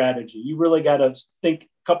longer strategy. You really got to think a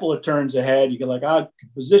couple of turns ahead. You can I can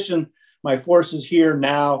position my forces here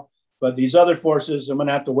now, but these other forces, I'm going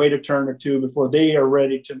to have to wait a turn or 2 before they are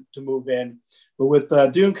ready to move in. But with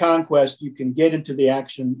Dune Conquest, you can get into the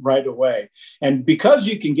action right away. And because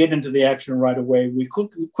you can get into the action right away, we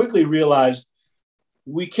quickly realized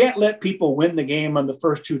we can't let people win the game on the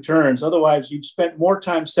first 2 turns. Otherwise, you've spent more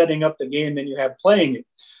time setting up the game than you have playing it.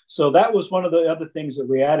 So that was one of the other things that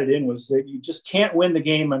we added in, was that you just can't win the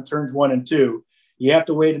game on turns 1 and 2. You have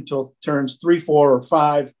to wait until turns 3, 4, or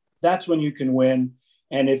 5. That's when you can win.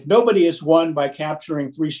 And if nobody has won by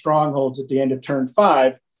capturing 3 strongholds at the end of turn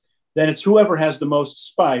 5, then it's whoever has the most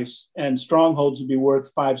spice, and strongholds would be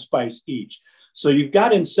worth 5 spice each. So you've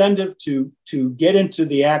got incentive to get into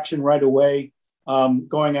the action right away,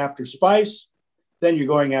 going after spice, then you're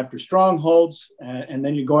going after strongholds, and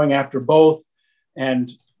then you're going after both.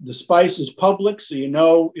 and the spice is public. So, you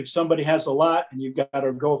know, if somebody has a lot and you've got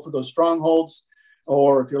to go for those strongholds,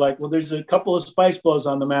 or if you're like, well, there's a couple of spice blows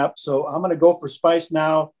on the map, so I'm going to go for spice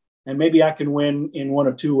now, and maybe I can win in one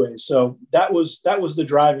of two ways. So that was the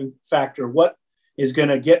driving factor. What is going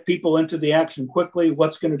to get people into the action quickly?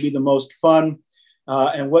 What's going to be the most fun?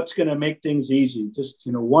 And what's going to make things easy? Just,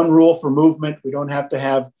 you know, one rule for movement. We don't have to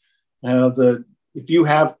have if you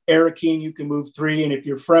have Arakeen, you can move 3, and if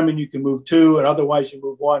you're Fremen, you can move 2, and otherwise you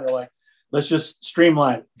move 1. You're like, let's just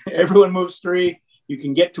streamline. Everyone moves 3. You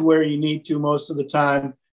can get to where you need to most of the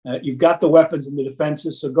time. You've got the weapons and the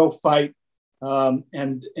defenses, so go fight.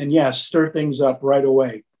 And stir things up right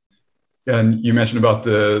away. And you mentioned about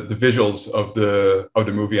the visuals of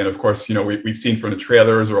the movie, and of course, you know, we've seen from the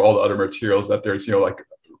trailers or all the other materials that there's, you know, like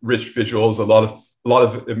rich visuals, a lot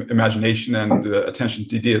of imagination and attention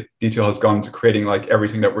to detail has gone into creating like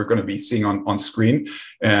everything that we're going to be seeing on screen.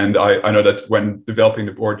 And I know that when developing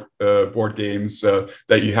the board games,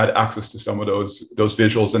 that you had access to some of those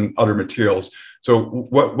visuals and other materials. So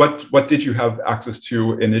what did you have access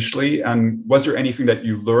to initially, and was there anything that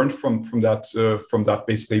you learned from that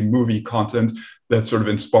basically movie content that sort of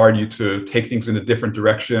inspired you to take things in a different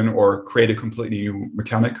direction or create a completely new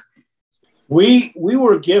mechanic? We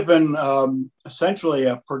were given essentially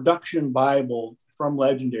a production Bible from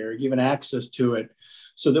Legendary, given access to it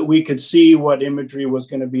so that we could see what imagery was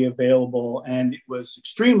going to be available. And it was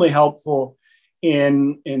extremely helpful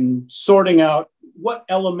in sorting out what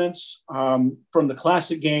elements from the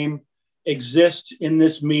classic game exist in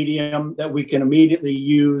this medium that we can immediately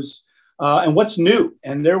use, and what's new.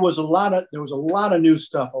 And there was a lot of new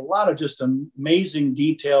stuff, a lot of just amazing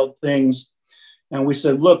detailed things. And we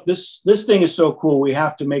said, look, this thing is so cool. We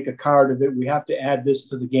have to make a card of it. We have to add this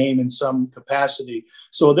to the game in some capacity.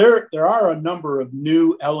 So there are a number of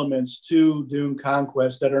new elements to Dune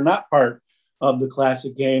Conquest that are not part of the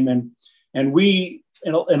classic game. And we,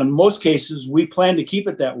 in most cases, we plan to keep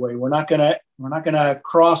it that way. We're not gonna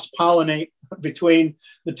cross-pollinate between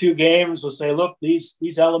the two games. We'll say, look, these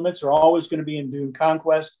elements are always going to be in Dune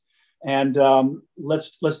Conquest, and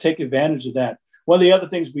let's take advantage of that. One of the other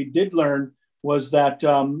things we did learn was that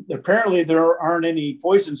apparently there aren't any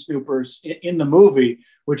poison snoopers in the movie,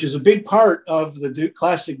 which is a big part of the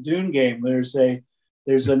classic Dune game. There's a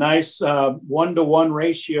nice 1-to-1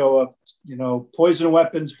 ratio of, you know, poison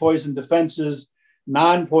weapons, poison defenses,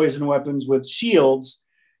 non-poison weapons with shields,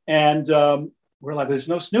 and we're like, there's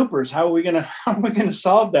no snoopers. How are we gonna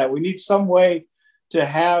solve that? We need some way to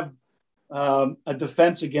have a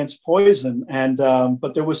defense against poison, and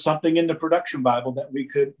but there was something in the production Bible that we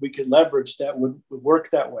could leverage that would work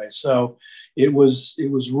that way. So it was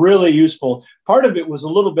really useful. Part of it was a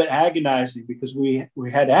little bit agonizing because we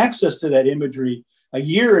had access to that imagery a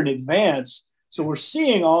year in advance, so we're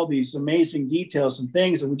seeing all these amazing details and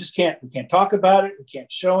things, and we can't talk about it. We can't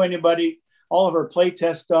show anybody. All of our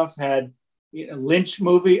playtest stuff had Lynch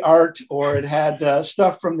movie art, or it had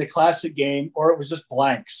stuff from the classic game, or it was just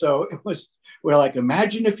blank. So we're like,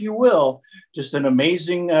 imagine, if you will, just an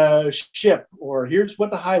amazing ship, or here's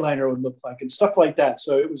what the Highliner would look like, and stuff like that.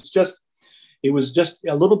 So it was just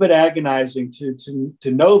a little bit agonizing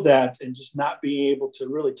to know that and just not be able to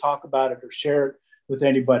really talk about it or share it with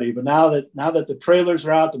anybody. But now that the trailers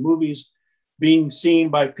are out, the movie's being seen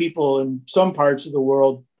by people in some parts of the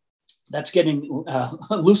world, that's getting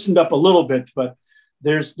loosened up a little bit. But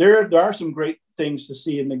there are some great things to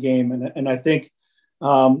see in the game, and I think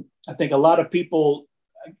a lot of people,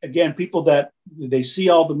 again, people that they see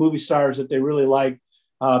all the movie stars that they really like,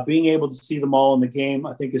 being able to see them all in the game,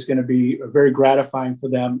 I think is going to be very gratifying for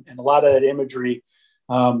them. And a lot of that imagery,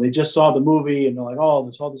 they just saw the movie and they're like, oh,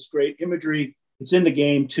 there's all this great imagery. It's in the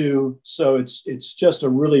game too. So it's just a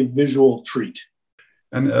really visual treat.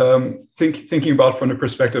 And thinking about from the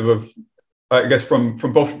perspective of, I guess from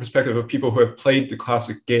both the perspective of people who have played the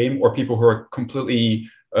classic game or people who are completely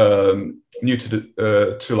new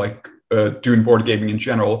to Dune board gaming in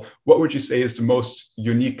general, what would you say is the most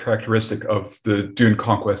unique characteristic of the Dune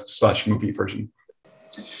Conquest / movie version?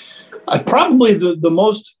 Probably the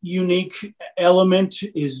most unique element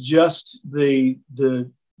is just the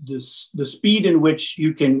speed in which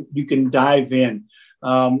you can dive in.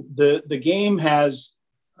 The game has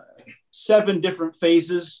 7 different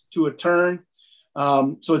phases to a turn.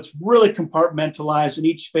 So it's really compartmentalized, and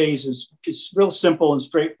each phase is real simple and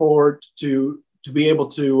straightforward to be able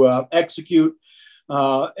to execute.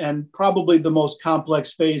 And probably the most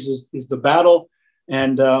complex phase is the battle.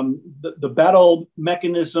 And the battle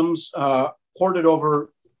mechanisms ported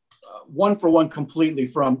over one for one completely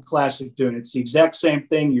from classic Dune. It's the exact same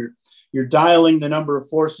thing. You're dialing the number of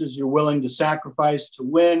forces you're willing to sacrifice to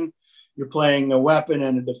win. you're playing a weapon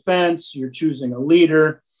and a defense, you're choosing a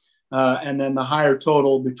leader, and then the higher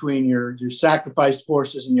total between your sacrificed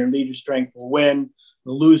forces and your leader strength will win.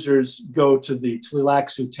 The losers go to the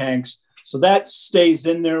Tleilaxu tanks. So that stays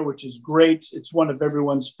in there, which is great. It's one of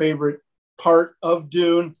everyone's favorite part of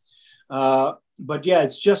Dune. But yeah,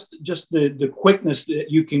 it's just the quickness that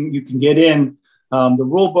you can get in. The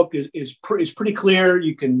rule book is pretty clear.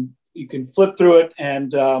 You can flip through it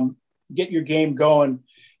and get your game going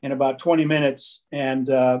in about 20 minutes, and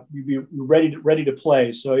you'll be ready to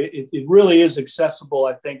play. So it really is accessible,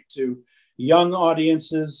 I think, to young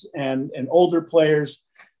audiences and older players.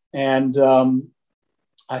 And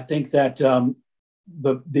I think that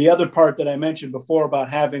the other part that I mentioned before about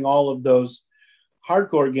having all of those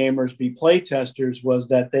hardcore gamers be play testers was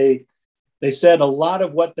that they said a lot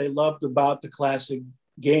of what they loved about the classic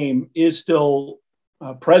game is still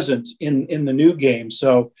present in the new game.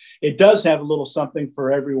 So it does have a little something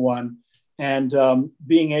for everyone. And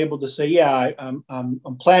being able to say, yeah,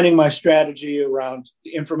 I'm planning my strategy around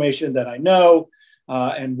the information that I know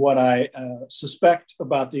and what I suspect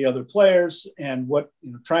about the other players, and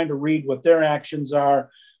trying to read what their actions are.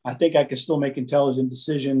 I think I can still make intelligent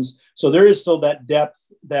decisions. So there is still that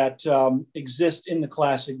depth that exists in the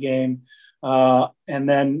classic game. And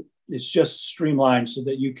then it's just streamlined so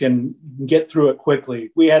that you can get through it quickly.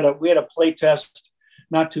 We had a play test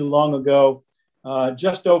not too long ago,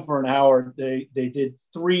 just over an hour. They did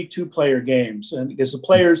 3 2-player games, and because the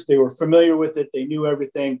players, they were familiar with it, they knew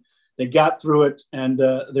everything, they got through it, and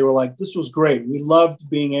they were like, "This was great. We loved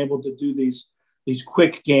being able to do these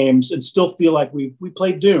quick games and still feel like we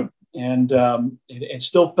played Dune, and it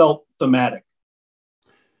still felt thematic."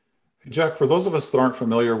 Jack, for those of us that aren't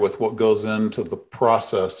familiar with what goes into the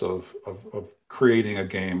process of creating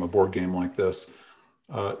a board game like this,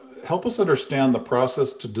 help us understand the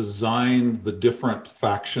process to design the different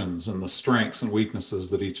factions and the strengths and weaknesses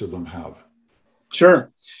that each of them have.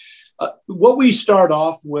 Sure. What we start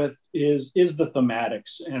off with is the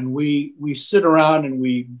thematics, and we sit around and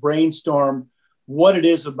we brainstorm what it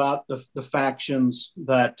is about the factions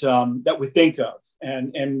that we think of.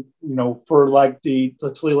 And for like the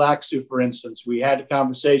Tleilaxu, for instance, we had a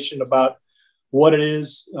conversation about what it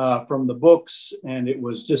is from the books, and it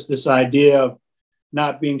was just this idea of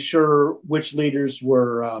not being sure which leaders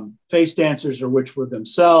were face dancers or which were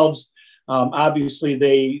themselves. Obviously,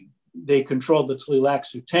 they controlled the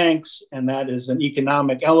Tleilaxu tanks, and that is an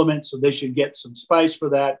economic element, so they should get some spice for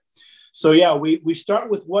that. So yeah, we start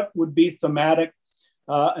with what would be thematic.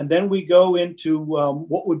 And then we go into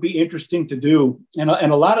what would be interesting to do. And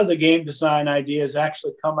a lot of the game design ideas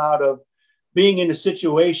actually come out of being in a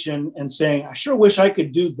situation and saying, I sure wish I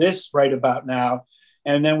could do this right about now.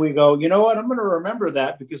 And then we go, you know what, I'm going to remember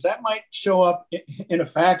that because that might show up in a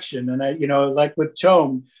faction. And like with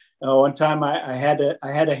Chome, one time I had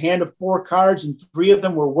a hand of 4 cards and 3 of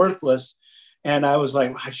them were worthless. And I was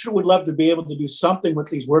like, I sure would love to be able to do something with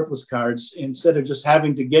these worthless cards instead of just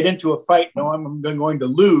having to get into a fight knowing I'm going to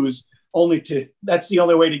lose, that's the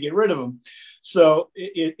only way to get rid of them. So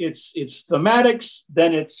it's thematics,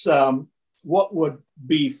 then it's what would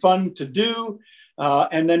be fun to do,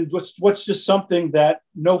 and then what's just something that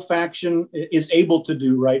no faction is able to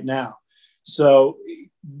do right now. So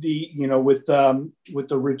with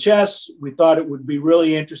the richesse, we thought it would be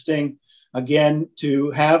really interesting, again, to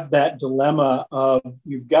have that dilemma of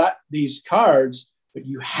you've got these cards, but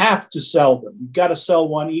you have to sell them. You've got to sell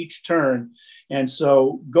one each turn. And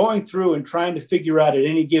so going through and trying to figure out at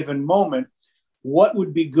any given moment what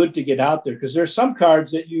would be good to get out there. Because there's some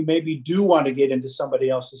cards that you maybe do want to get into somebody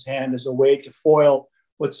else's hand as a way to foil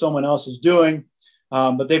what someone else is doing.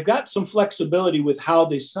 But they've got some flexibility with how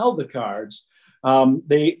they sell the cards.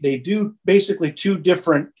 They do basically 2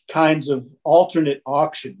 different kinds of alternate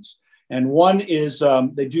auctions. And one is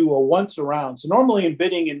they do a once around. So normally in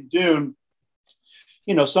bidding in Dune,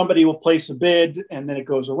 somebody will place a bid and then it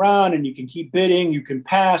goes around and you can keep bidding, you can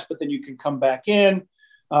pass, but then you can come back in.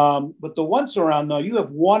 But the once around, though, you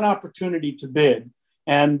have one opportunity to bid,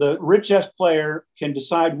 and the richesse player can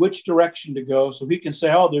decide which direction to go. So he can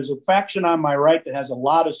say, oh, there's a faction on my right that has a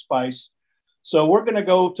lot of spice. So we're going to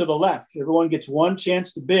go to the left. Everyone gets one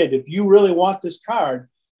chance to bid. If you really want this card,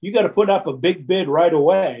 you got to put up a big bid right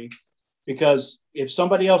away. Because if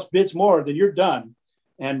somebody else bids more, then you're done.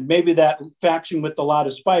 And maybe that faction with a lot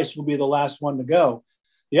of spice will be the last one to go.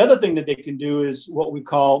 The other thing that they can do is what we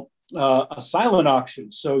call a silent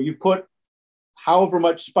auction. So you put however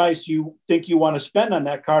much spice you think you want to spend on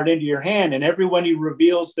that card into your hand, and everybody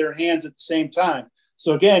reveals their hands at the same time.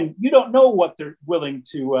 So again, you don't know what they're willing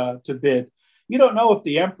to bid. you don't know if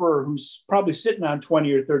the emperor, who's probably sitting on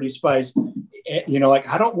 20 or 30 spice, like,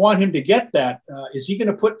 I don't want him to get that. Is he going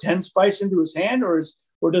to put 10 spice into his hand,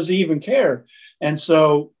 or does he even care? And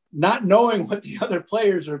so, not knowing what the other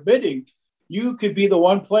players are bidding, you could be the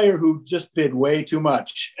one player who just bid way too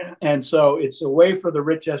much. And so it's a way for the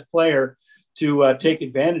rich S player to take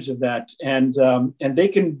advantage of that. And they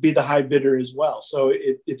can be the high bidder as well. So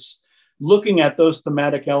it's looking at those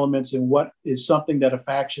thematic elements and what is something that a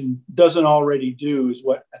faction doesn't already do is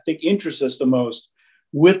what I think interests us the most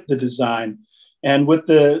with the design. And with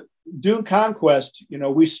the Dune Conquest,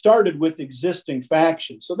 we started with existing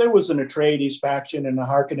factions. So there was an Atreides faction and a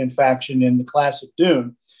Harkonnen faction in the classic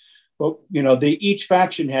Dune. But, each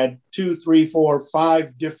faction had 2, 3, 4,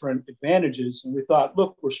 5 different advantages. And we thought,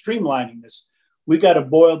 look, we're streamlining this. We got to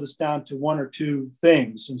boil this down to 1 or 2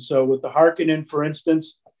 things. And so with the Harkonnen, for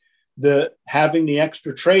instance, having the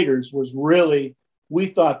extra traders was really, we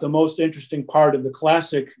thought, the most interesting part of the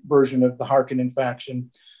classic version of the Harkonnen faction.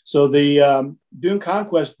 So the Dune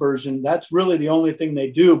Conquest version, that's really the only thing they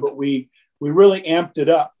do, but we really amped it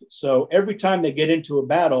up. So every time they get into a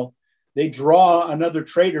battle, they draw another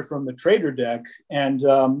trader from the trader deck, and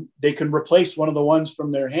they can replace one of the ones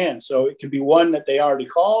from their hand. So it can be one that they already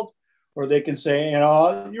called, or they can say,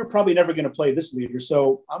 you're probably never going to play this leader,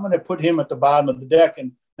 so I'm going to put him at the bottom of the deck,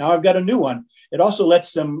 and now I've got a new one. It also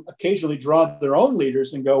lets them occasionally draw their own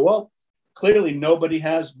leaders and go, well, clearly nobody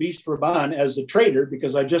has Beast Raban as a trader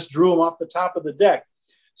because I just drew him off the top of the deck.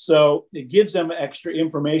 So it gives them extra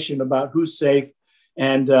information about who's safe.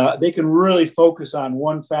 And they can really focus on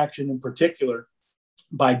one faction in particular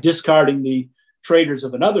by discarding the traders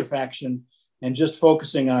of another faction and just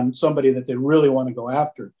focusing on somebody that they really want to go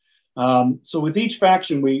after. So with each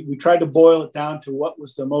faction, we tried to boil it down to what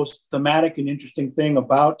was the most thematic and interesting thing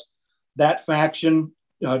about that faction,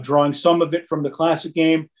 drawing some of it from the classic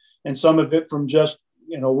game and some of it from just,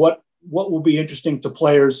 what will be interesting to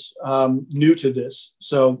players new to this.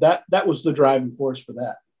 So that was the driving force for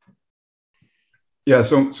that. Yeah,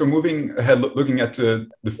 so moving ahead, looking at the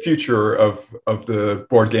future of the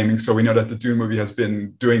board gaming. So we know that the Dune movie has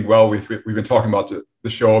been doing well. We've been talking about the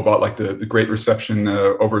show about like the great reception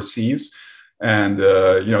overseas, and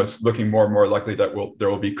it's looking more and more likely that there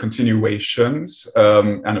will be continuations.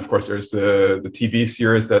 And of course, there's the TV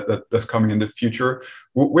series that's coming in the future.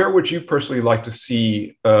 Where would you personally like to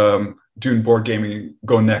see Dune board gaming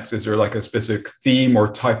go next? Is there like a specific theme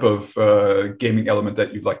or type of gaming element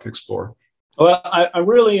that you'd like to explore? Well, I'm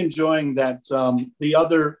really enjoying that the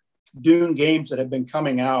other Dune games that have been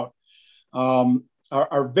coming out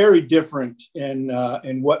are very different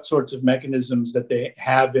in what sorts of mechanisms that they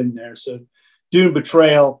have in there. So Dune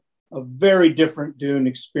Betrayal, a very different Dune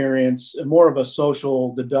experience, more of a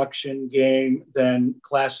social deduction game than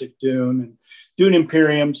classic Dune. And Dune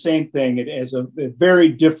Imperium, same thing. It has a very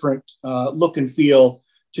different look and feel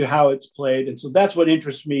to how it's played. And so that's what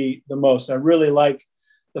interests me the most. I really like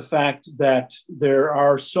the fact that there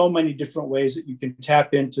are so many different ways that you can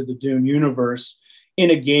tap into the Dune universe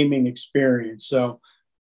in a gaming experience. So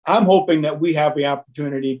I'm hoping that we have the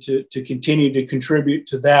opportunity to continue to contribute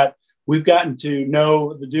to that. We've gotten to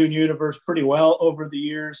know the Dune universe pretty well over the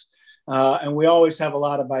years, and we always have a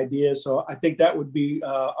lot of ideas. So I think that would be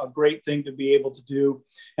a great thing to be able to do.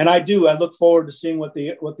 And I look forward to seeing what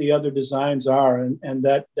the other designs are, and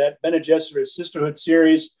that Bene Gesserit Sisterhood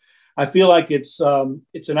series. I feel like it's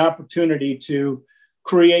an opportunity to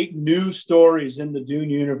create new stories in the Dune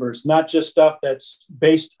universe, not just stuff that's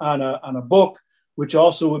based on a book, which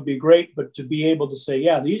also would be great, but to be able to say,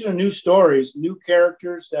 yeah, these are new stories, new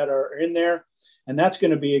characters that are in there. And that's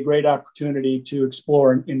going to be a great opportunity to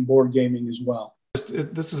explore in board gaming as well.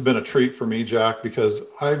 This has been a treat for me, Jack, because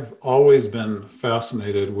I've always been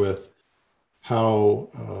fascinated with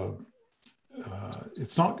how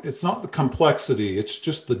it's not the complexity, it's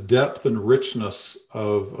just the depth and richness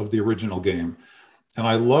of the original game. And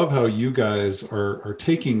I love how you guys are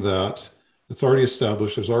taking that. It's already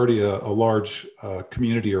established. There's already a large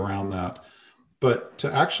community around that. But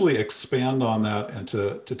to actually expand on that and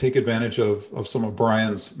to take advantage of some of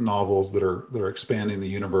Brian's novels that are expanding the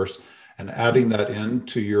universe and adding that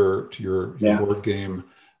into your board game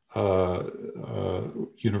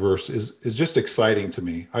universe is just exciting to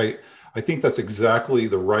me. I think that's exactly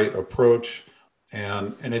the right approach,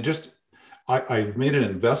 and it just I've made an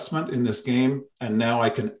investment in this game, and now I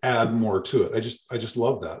can add more to it. I just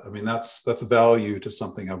love that. I mean, that's a value to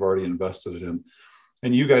something I've already invested in,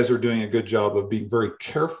 and you guys are doing a good job of being very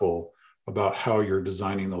careful about how you're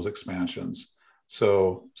designing those expansions.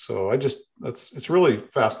 So it's really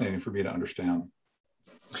fascinating for me to understand.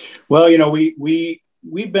 Well,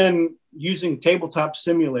 we've been using Tabletop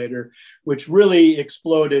Simulator, which really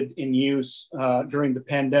exploded in use during the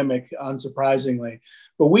pandemic, unsurprisingly.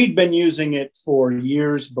 But we'd been using it for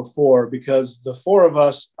years before because the four of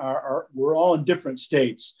us we're all in different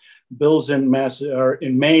states. Bill's in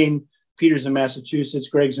Maine, Peter's in Massachusetts,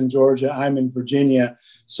 Greg's in Georgia, I'm in Virginia.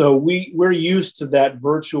 So we're used to that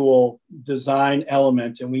virtual design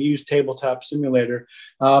element, and we use Tabletop Simulator.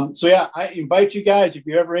 So yeah, I invite you guys, if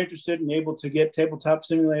you're ever interested and able to get Tabletop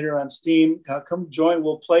Simulator on Steam, come join.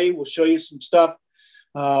 We'll play. We'll show you some stuff.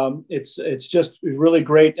 It's just really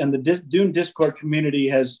great, and the Dune Discord community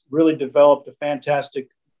has really developed a fantastic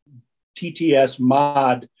TTS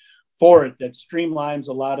mod for it that streamlines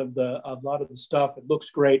a lot of the stuff. It looks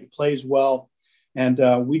great. It plays well. And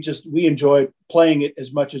we enjoy playing it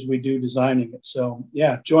as much as we do designing it. So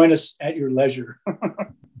yeah, join us at your leisure.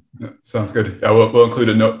 Yeah, sounds good. Yeah, we'll include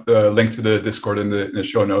a link to the Discord in the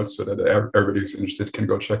show notes so that everybody who's interested can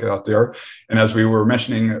go check it out there. And as we were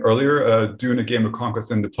mentioning earlier, Dune: A Game of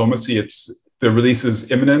Conquest and Diplomacy, the release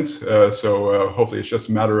is imminent. So hopefully it's just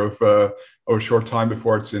a matter of a short time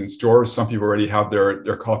before it's in stores. Some people already have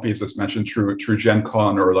their copies, as mentioned, through Gen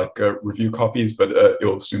Con or review copies, but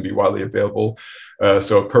it'll soon be widely available.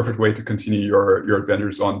 So a perfect way to continue your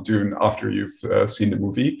adventures on Dune after you've seen the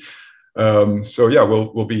movie. So yeah,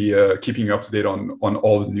 we'll be keeping you up to date on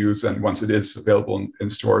all the news, and once it is available in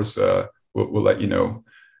stores, we'll let you know.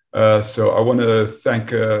 So I want to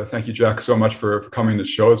thank you, Jack, so much for coming to the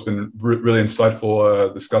show. It's been really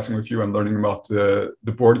insightful discussing with you and learning about the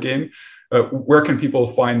board game. Where can people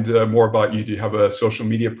find more about you? Do you have a social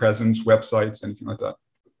media presence, websites, anything like that?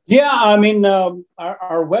 Yeah, I mean,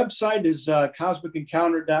 our website is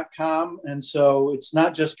cosmicencounter.com. And so it's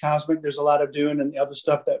not just Cosmic. There's a lot of Dune and the other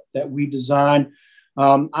stuff that we design.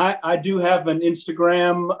 I do have an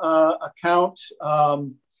Instagram account.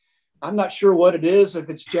 I'm not sure what it is, if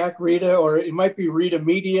it's Jack Reda, or it might be Reda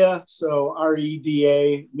Media. So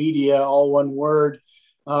REDA Media, all one word.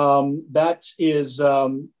 That's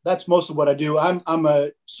most of what I do. I'm a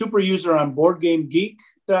super user on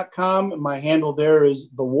BoardGameGeek.com. My handle there is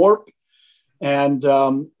The Warp. And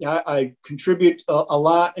I contribute a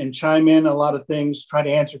lot and chime in a lot of things, try to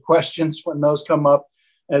answer questions when those come up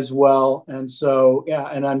as well. And so, yeah,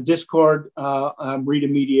 and on Discord, I'm Reda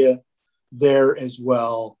Media there as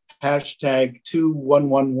well. Hashtag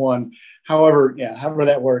 2111. However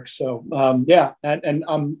that works. So and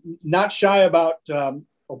I'm not shy about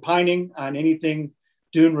opining on anything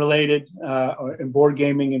Dune related or in board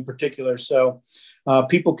gaming in particular. So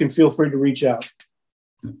people can feel free to reach out.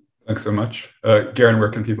 Thanks so much. Garen, where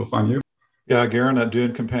can people find you? Yeah, Garen at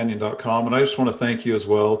dunecompanion.com. And I just want to thank you as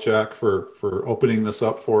well, Jack, for opening this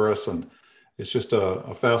up for us. And it's just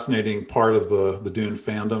a fascinating part of the Dune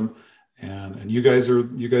fandom. And you guys are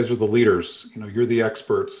the leaders. You're the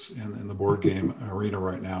experts in the board game arena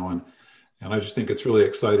right now. And I just think it's really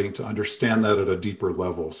exciting to understand that at a deeper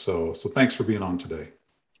level. So thanks for being on today.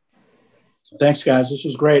 Thanks, guys. This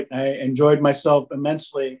was great. I enjoyed myself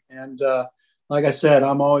immensely. And like I said,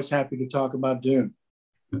 I'm always happy to talk about Dune.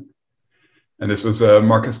 And this was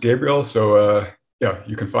Marcus Gabriel. So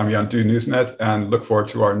you can find me on Dune Newsnet, and look forward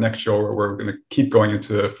to our next show where we're going to keep going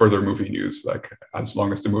into further movie news. Like, as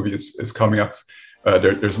long as the movie is coming up,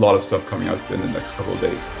 there's a lot of stuff coming out in the next couple of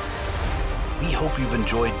days. We hope you've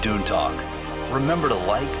enjoyed Dune Talk. Remember to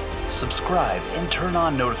like, subscribe, and turn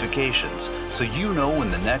on notifications so you know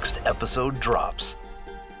when the next episode drops.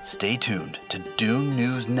 Stay tuned to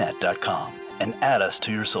DuneNewsNet.com and add us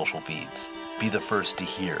to your social feeds. Be the first to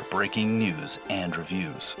hear breaking news and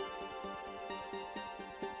reviews.